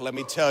work. Let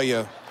me tell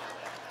you,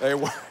 they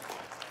work.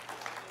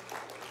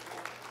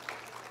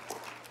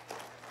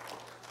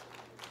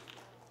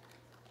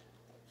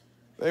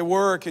 They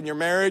work in your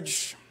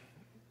marriage.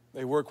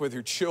 They work with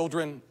your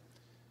children.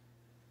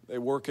 They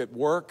work at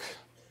work.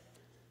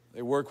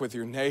 They work with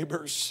your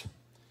neighbors.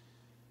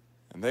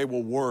 And they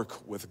will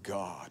work with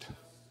God.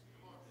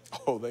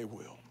 Oh, they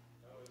will.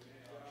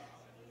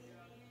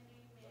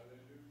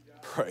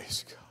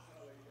 Praise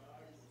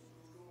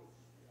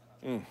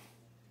God.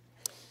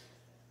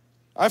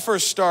 I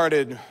first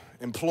started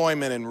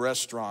employment in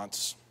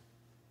restaurants.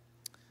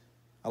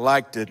 I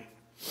liked it.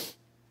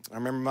 I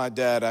remember my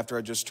dad, after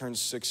I just turned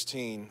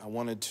 16, I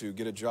wanted to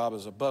get a job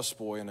as a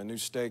busboy in a new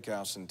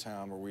steakhouse in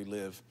town where we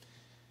live.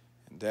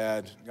 And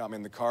Dad got me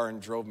in the car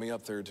and drove me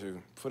up there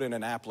to put in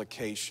an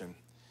application.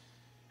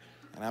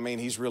 And I mean,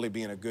 he's really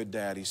being a good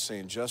dad. He's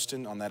saying,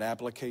 Justin, on that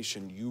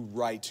application, you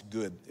write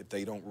good. If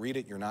they don't read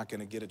it, you're not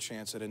going to get a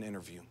chance at an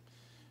interview.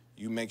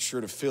 You make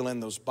sure to fill in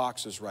those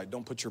boxes right.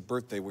 Don't put your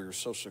birthday where your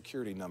Social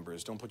Security number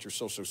is. Don't put your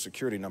Social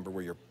Security number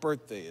where your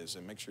birthday is.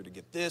 And make sure to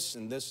get this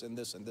and this and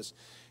this and this.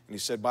 And he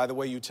said, by the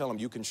way, you tell them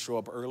you can show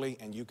up early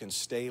and you can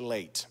stay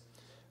late.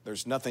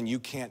 There's nothing you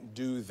can't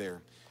do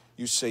there.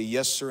 You say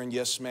yes, sir, and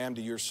yes, ma'am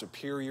to your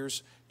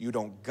superiors. You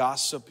don't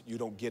gossip. You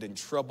don't get in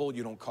trouble.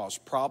 You don't cause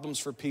problems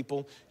for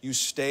people. You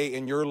stay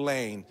in your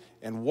lane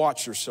and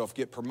watch yourself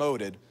get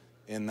promoted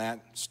in that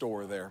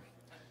store there.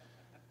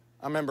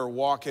 I remember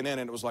walking in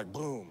and it was like,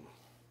 boom,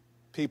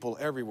 people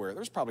everywhere.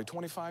 There's probably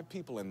 25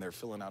 people in there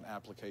filling out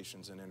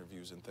applications and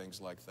interviews and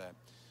things like that.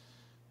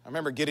 I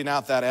remember getting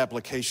out that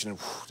application and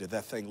did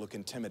that thing look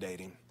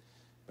intimidating.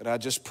 But I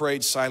just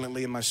prayed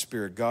silently in my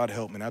spirit, God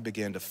help me. And I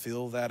began to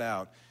fill that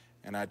out.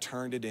 And I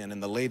turned it in,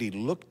 and the lady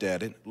looked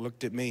at it,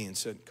 looked at me, and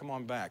said, come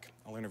on back.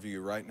 I'll interview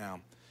you right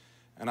now.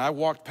 And I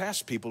walked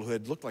past people who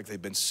had looked like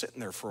they'd been sitting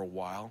there for a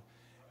while,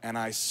 and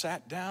I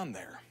sat down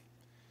there.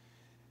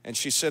 And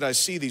she said, I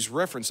see these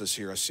references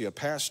here. I see a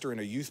pastor and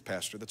a youth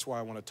pastor. That's why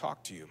I want to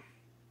talk to you.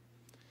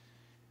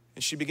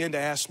 And she began to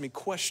ask me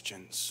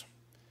questions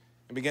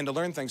and began to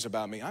learn things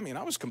about me. I mean,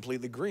 I was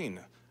completely green.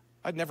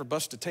 I'd never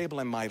busted a table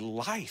in my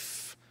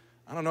life.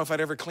 I don't know if I'd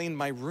ever cleaned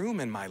my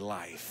room in my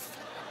life.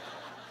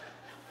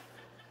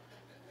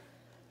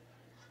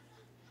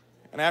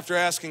 And after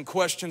asking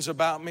questions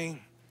about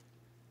me,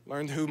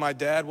 learned who my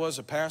dad was,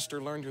 a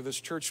pastor, learned who this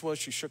church was,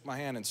 she shook my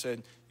hand and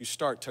said, you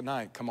start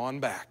tonight, come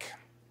on back.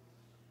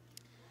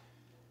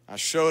 I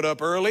showed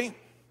up early,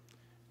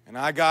 and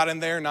I got in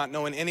there not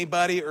knowing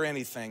anybody or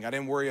anything. I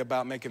didn't worry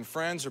about making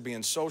friends or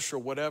being social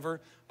or whatever.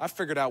 I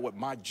figured out what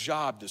my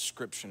job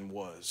description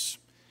was.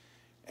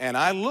 And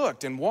I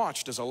looked and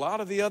watched as a lot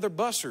of the other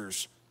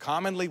bussers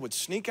commonly would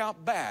sneak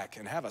out back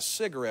and have a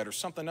cigarette or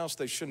something else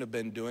they shouldn't have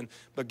been doing.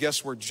 But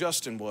guess where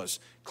Justin was?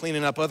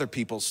 Cleaning up other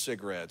people's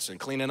cigarettes and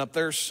cleaning up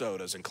their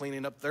sodas and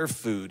cleaning up their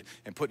food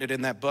and putting it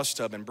in that bus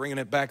tub and bringing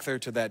it back there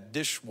to that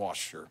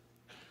dishwasher.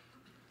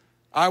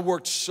 I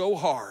worked so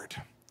hard,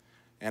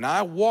 and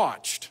I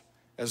watched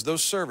as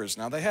those servers,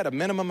 now they had a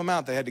minimum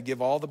amount they had to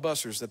give all the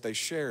bussers that they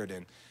shared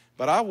in,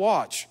 but I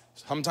watched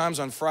sometimes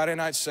on Friday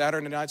nights,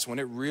 Saturday nights when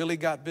it really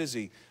got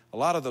busy. A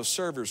lot of those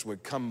servers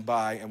would come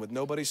by and with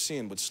nobody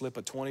seeing would slip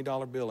a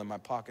 $20 bill in my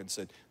pocket and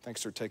said,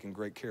 thanks for taking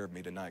great care of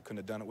me tonight. Couldn't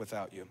have done it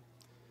without you.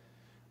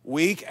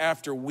 Week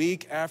after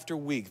week after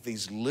week,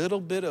 these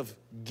little bit of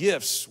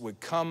gifts would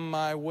come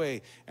my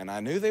way. And I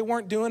knew they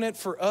weren't doing it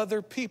for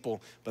other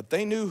people, but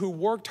they knew who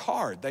worked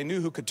hard. They knew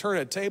who could turn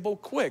a table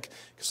quick.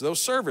 Because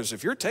those servers,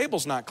 if your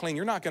table's not clean,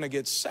 you're not going to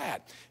get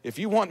sat. If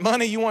you want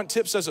money, you want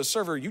tips as a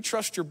server, you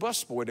trust your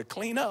busboy to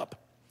clean up.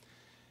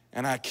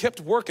 And I kept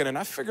working, and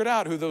I figured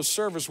out who those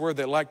servers were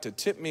that liked to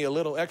tip me a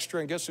little extra,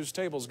 and guess whose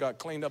tables got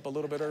cleaned up a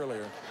little bit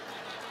earlier?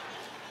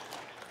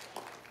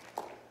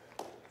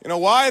 You know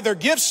why? Their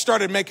gifts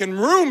started making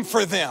room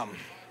for them.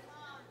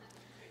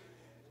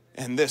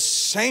 And this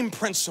same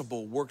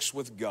principle works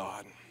with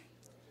God.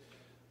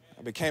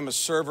 I became a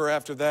server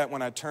after that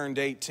when I turned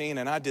 18,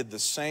 and I did the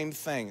same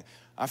thing.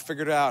 I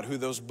figured out who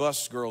those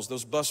bus girls,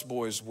 those bus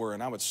boys were,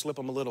 and I would slip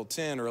them a little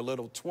 10 or a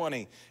little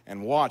 20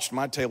 and watched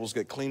my tables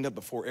get cleaned up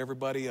before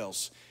everybody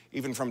else.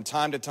 Even from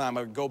time to time,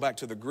 I would go back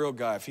to the grill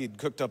guy. If he'd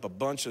cooked up a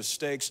bunch of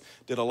steaks,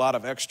 did a lot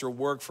of extra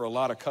work for a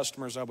lot of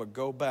customers, I would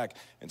go back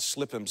and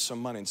slip him some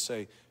money and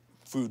say,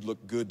 food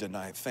looked good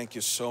tonight. Thank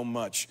you so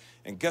much.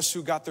 And guess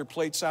who got their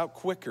plates out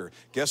quicker?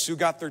 Guess who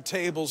got their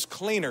tables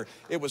cleaner?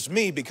 It was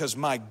me, because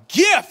my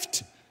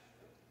gift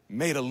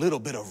made a little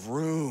bit of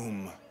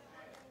room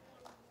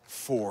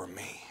for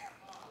me.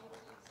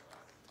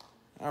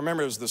 I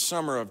remember it was the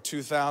summer of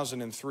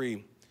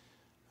 2003.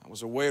 I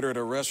was a waiter at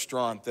a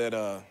restaurant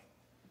that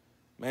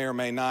may or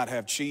may not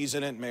have cheese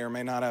in it, may or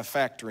may not have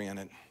factory in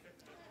it.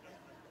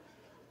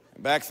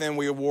 And back then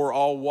we wore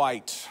all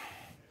white.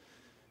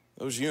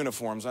 Those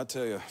uniforms, I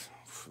tell you,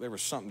 they were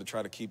something to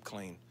try to keep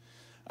clean.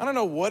 I don't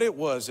know what it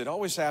was. It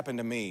always happened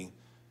to me.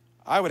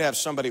 I would have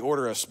somebody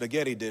order a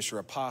spaghetti dish or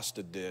a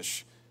pasta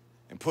dish,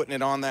 and putting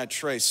it on that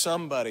tray,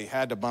 somebody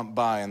had to bump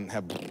by and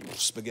have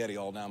spaghetti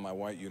all down my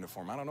white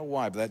uniform. I don't know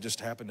why, but that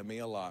just happened to me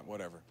a lot,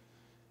 whatever.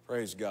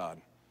 Praise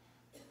God.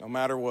 No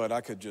matter what,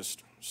 I could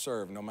just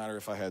serve, no matter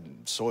if I had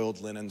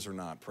soiled linens or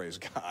not, praise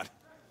God.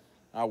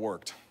 I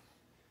worked.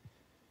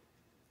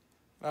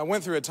 I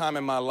went through a time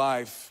in my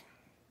life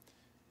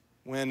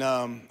when,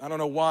 I don't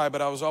know why,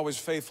 but I was always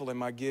faithful in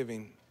my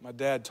giving. My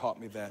dad taught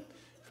me that.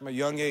 From a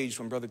young age,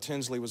 when Brother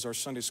Tinsley was our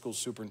Sunday school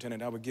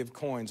superintendent, I would give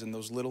coins in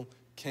those little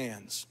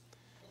cans.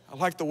 I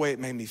liked the way it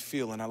made me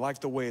feel, and I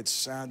liked the way it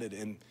sounded,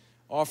 and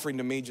offering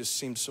to me just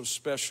seemed so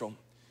special.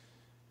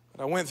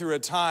 But I went through a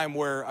time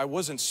where I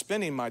wasn't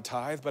spending my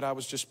tithe, but I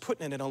was just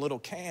putting it in a little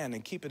can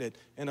and keeping it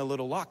in a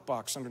little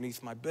lockbox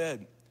underneath my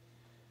bed.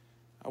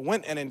 I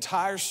went an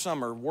entire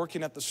summer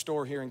working at the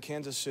store here in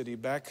Kansas City,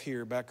 back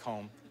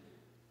home,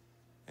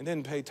 and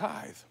didn't pay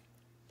tithe.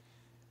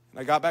 And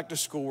I got back to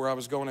school where I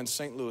was going in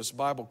St. Louis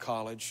Bible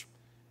College.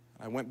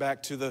 I went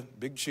back to the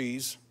Big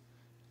Cheese.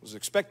 Was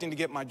expecting to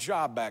get my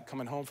job back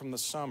coming home from the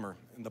summer.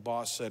 And the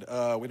boss said,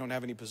 we don't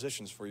have any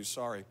positions for you,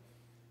 sorry.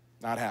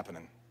 Not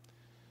happening.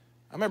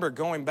 I remember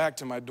going back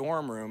to my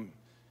dorm room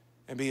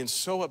and being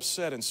so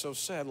upset and so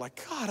sad, like,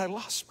 God, I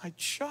lost my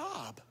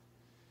job.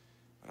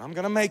 But I'm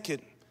going to make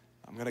it.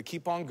 I'm going to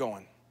keep on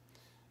going.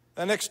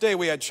 The next day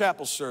we had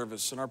chapel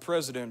service, and our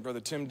president,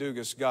 Brother Tim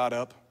Dugas, got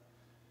up.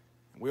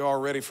 We were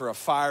all ready for a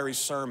fiery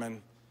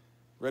sermon,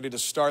 ready to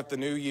start the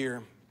new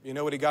year. You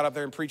know what he got up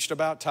there and preached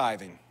about?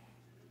 Tithing.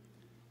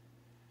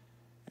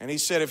 And he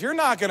said, if you're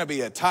not going to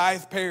be a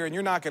tithe payer and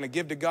you're not going to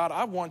give to God,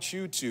 I want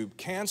you to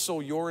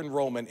cancel your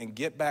enrollment and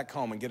get back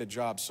home and get a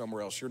job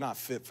somewhere else. You're not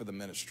fit for the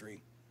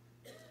ministry.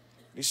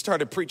 He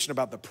started preaching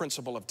about the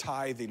principle of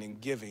tithing and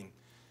giving.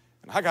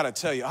 And I got to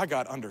tell you, I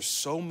got under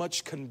so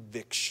much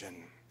conviction.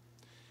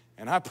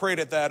 And I prayed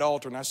at that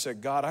altar and I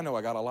said, God, I know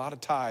I got a lot of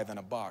tithe in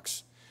a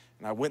box.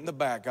 And I went in the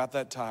back, got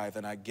that tithe,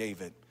 and I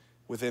gave it.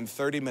 Within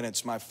 30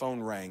 minutes, my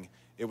phone rang.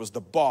 It was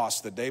the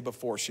boss the day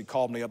before. She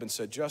called me up and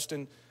said,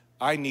 Justin,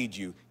 I need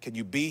you. Can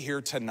you be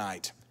here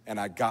tonight? And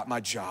I got my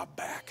job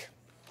back.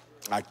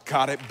 I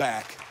got it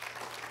back.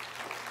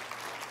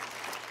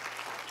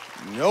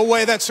 No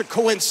way that's a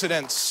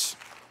coincidence.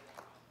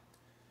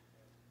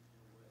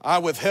 I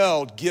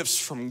withheld gifts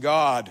from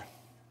God,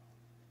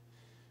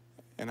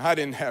 and I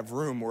didn't have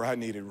room where I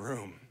needed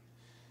room.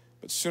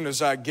 But as soon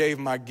as I gave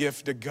my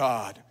gift to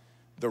God,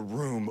 the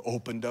room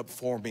opened up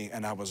for me,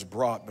 and I was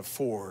brought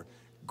before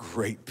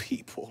great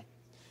people.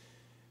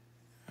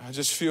 I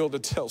just feel to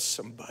tell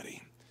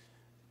somebody,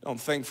 don't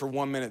think for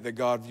 1 minute that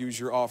God views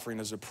your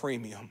offering as a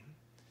premium,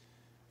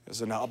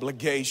 as an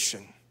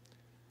obligation,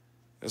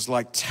 as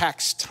like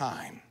tax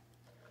time,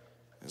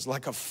 as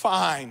like a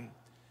fine.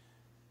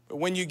 But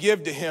when you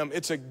give to Him,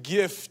 it's a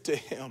gift to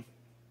Him.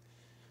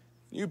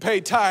 You pay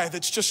tithe,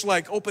 it's just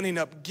like opening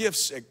up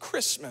gifts at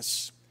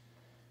Christmas.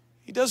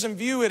 He doesn't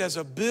view it as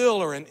a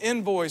bill or an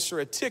invoice or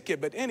a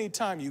ticket, but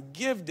anytime you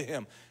give to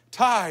Him,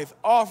 tithe,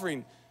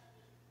 offering,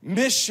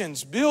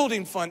 missions,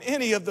 building fund,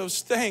 any of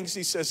those things,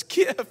 He says,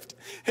 gift.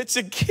 It's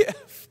a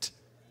gift.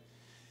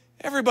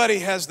 Everybody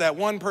has that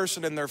one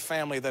person in their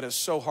family that is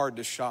so hard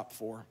to shop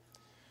for.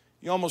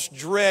 You almost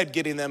dread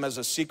getting them as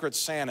a secret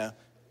Santa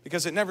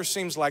because it never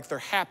seems like they're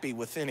happy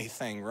with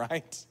anything,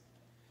 right?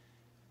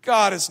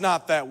 God is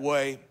not that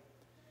way.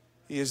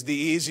 He is the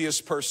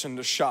easiest person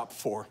to shop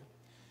for.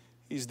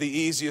 He's the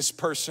easiest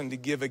person to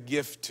give a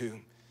gift to.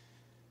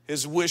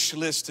 His wish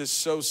list is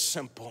so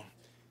simple.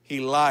 He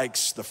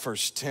likes the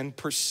first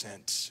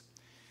 10%.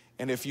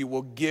 And if you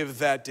will give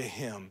that to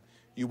Him,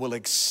 you will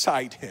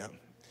excite Him.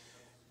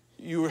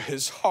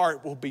 His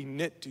heart will be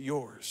knit to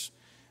yours.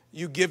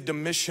 You give to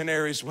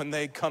missionaries when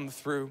they come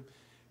through,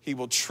 He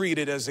will treat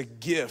it as a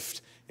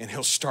gift, and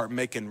He'll start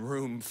making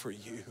room for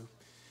you.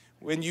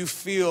 When you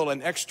feel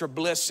an extra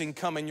blessing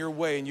coming your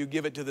way and you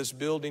give it to this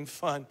building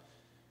fund,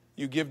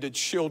 you give to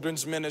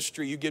children's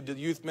ministry, you give to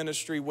youth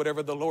ministry,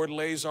 whatever the Lord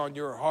lays on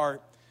your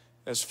heart,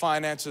 as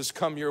finances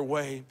come your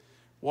way,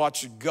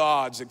 watch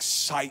God's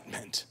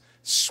excitement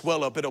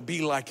swell up. It'll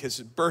be like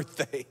His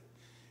birthday.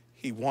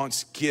 He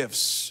wants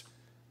gifts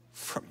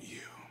from you.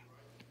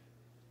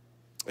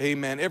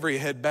 Amen. Every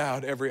head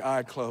bowed, every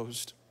eye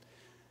closed.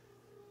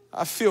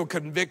 I feel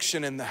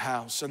conviction in the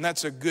house, and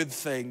that's a good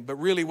thing. But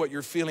really what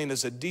you're feeling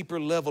is a deeper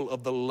level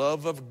of the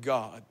love of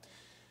God.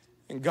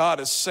 And God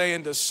is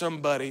saying to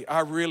somebody,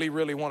 I really,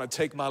 really want to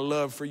take my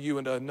love for you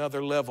into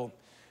another level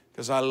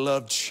because I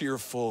love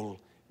cheerful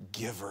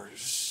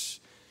givers.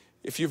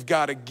 If you've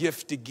got a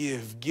gift to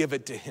give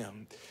it to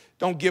Him.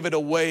 Don't give it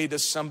away to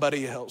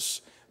somebody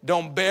else.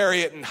 Don't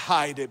bury it and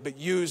hide it, but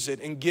use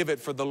it and give it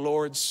for the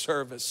Lord's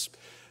service.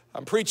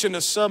 I'm preaching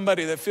to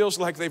somebody that feels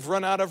like they've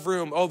run out of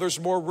room. Oh,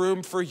 there's more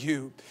room for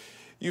you.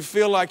 You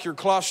feel like you're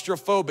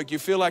claustrophobic. You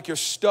feel like you're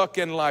stuck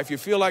in life. You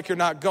feel like you're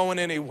not going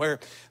anywhere.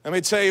 Let me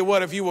tell you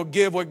what, if you will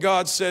give what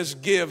God says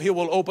give, He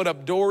will open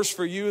up doors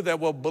for you that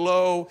will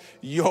blow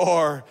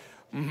your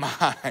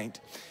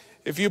mind.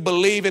 If you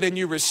believe it and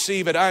you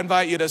receive it, I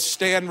invite you to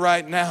stand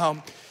right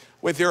now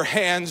with your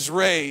hands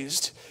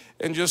raised.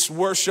 and just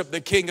worship the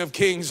King of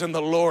Kings and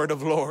the Lord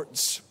of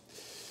Lords.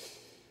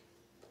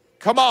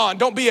 Come on,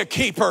 don't be a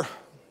keeper.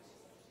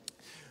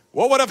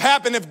 What would have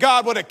happened if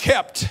God would have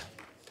kept?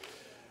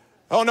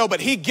 Oh no,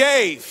 but he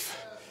gave.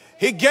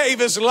 He gave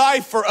his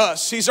life for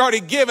us. He's already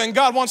given.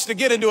 God wants to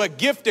get into a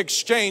gift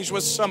exchange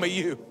with some of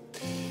you.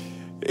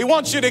 He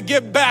wants you to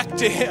give back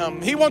to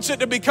him. He wants it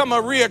to become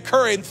a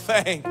reoccurring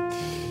thing.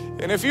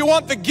 And if you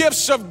want the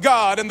gifts of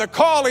God and the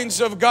callings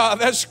of God,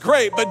 that's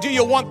great. But do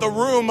you want the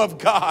room of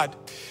God?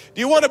 Do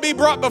you want to be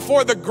brought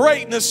before the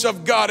greatness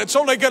of God? It's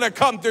only going to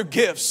come through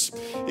gifts.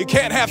 You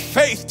can't have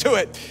faith to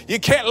it. You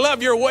can't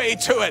love your way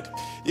to it.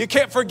 You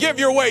can't forgive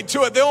your way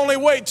to it. The only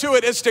way to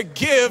it is to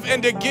give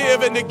and to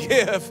give and to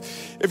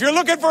give. If you're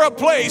looking for a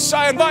place,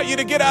 I invite you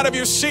to get out of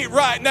your seat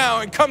right now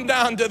and come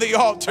down to the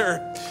altar.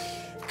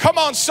 Come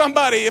on,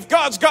 somebody. If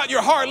God's got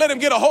your heart, let him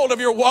get a hold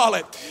of your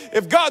wallet.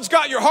 If God's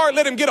got your heart,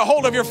 let him get a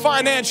hold of your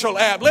financial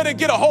app. Let him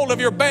get a hold of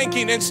your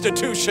banking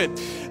institution.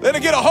 Let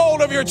him get a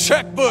hold of your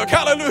checkbook.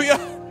 Hallelujah.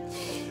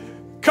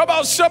 Come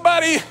on,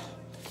 somebody.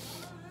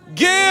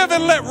 Give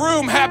and let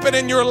room happen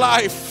in your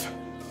life.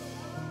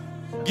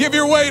 Give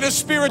your way to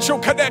spiritual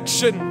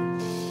connection.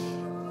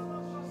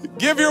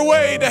 Give your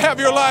way to have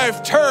your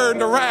life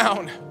turned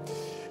around.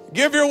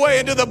 Give your way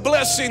into the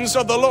blessings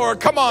of the Lord.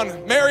 Come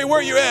on, Mary,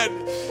 where you at?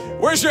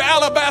 Where's your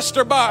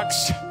alabaster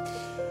box?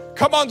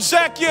 Come on,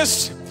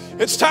 Zacchaeus.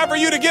 It's time for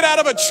you to get out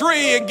of a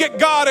tree and get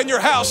God in your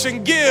house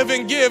and give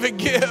and give and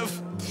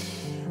give.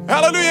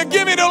 Hallelujah.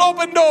 Give it. It'll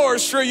open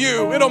doors for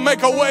you. It'll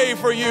make a way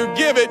for you.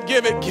 Give it,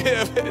 give it,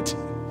 give it.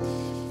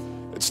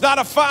 It's not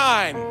a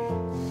fine.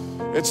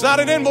 It's not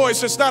an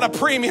invoice. It's not a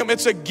premium.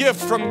 It's a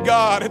gift from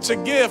God. It's a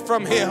gift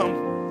from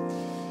him.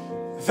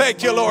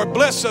 Thank you, Lord.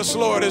 Bless us,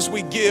 Lord, as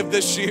we give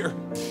this year.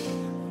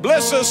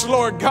 Bless us,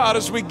 Lord God,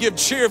 as we give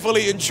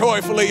cheerfully and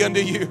joyfully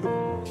unto you.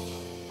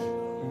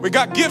 We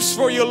got gifts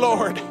for you,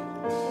 Lord.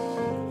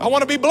 I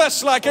want to be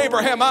blessed like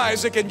Abraham,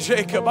 Isaac, and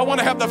Jacob. I want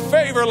to have the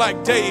favor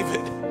like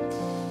David.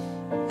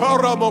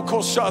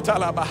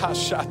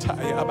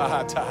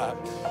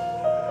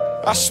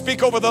 I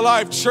speak over the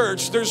Life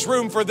Church. There's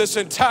room for this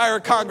entire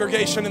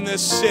congregation in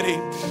this city.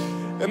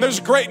 And there's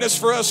greatness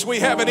for us we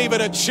haven't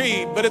even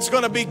achieved, but it's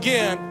going to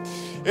begin.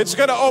 It's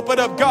going to open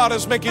up. God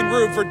is making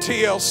room for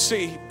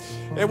TLC.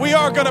 And we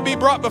are going to be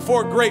brought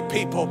before great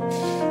people.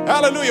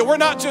 Hallelujah. We're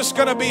not just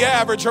going to be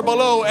average or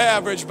below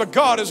average, but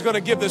God is going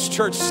to give this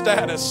church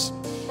status.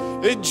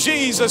 In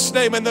Jesus'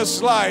 name, in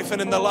this life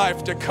and in the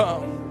life to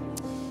come.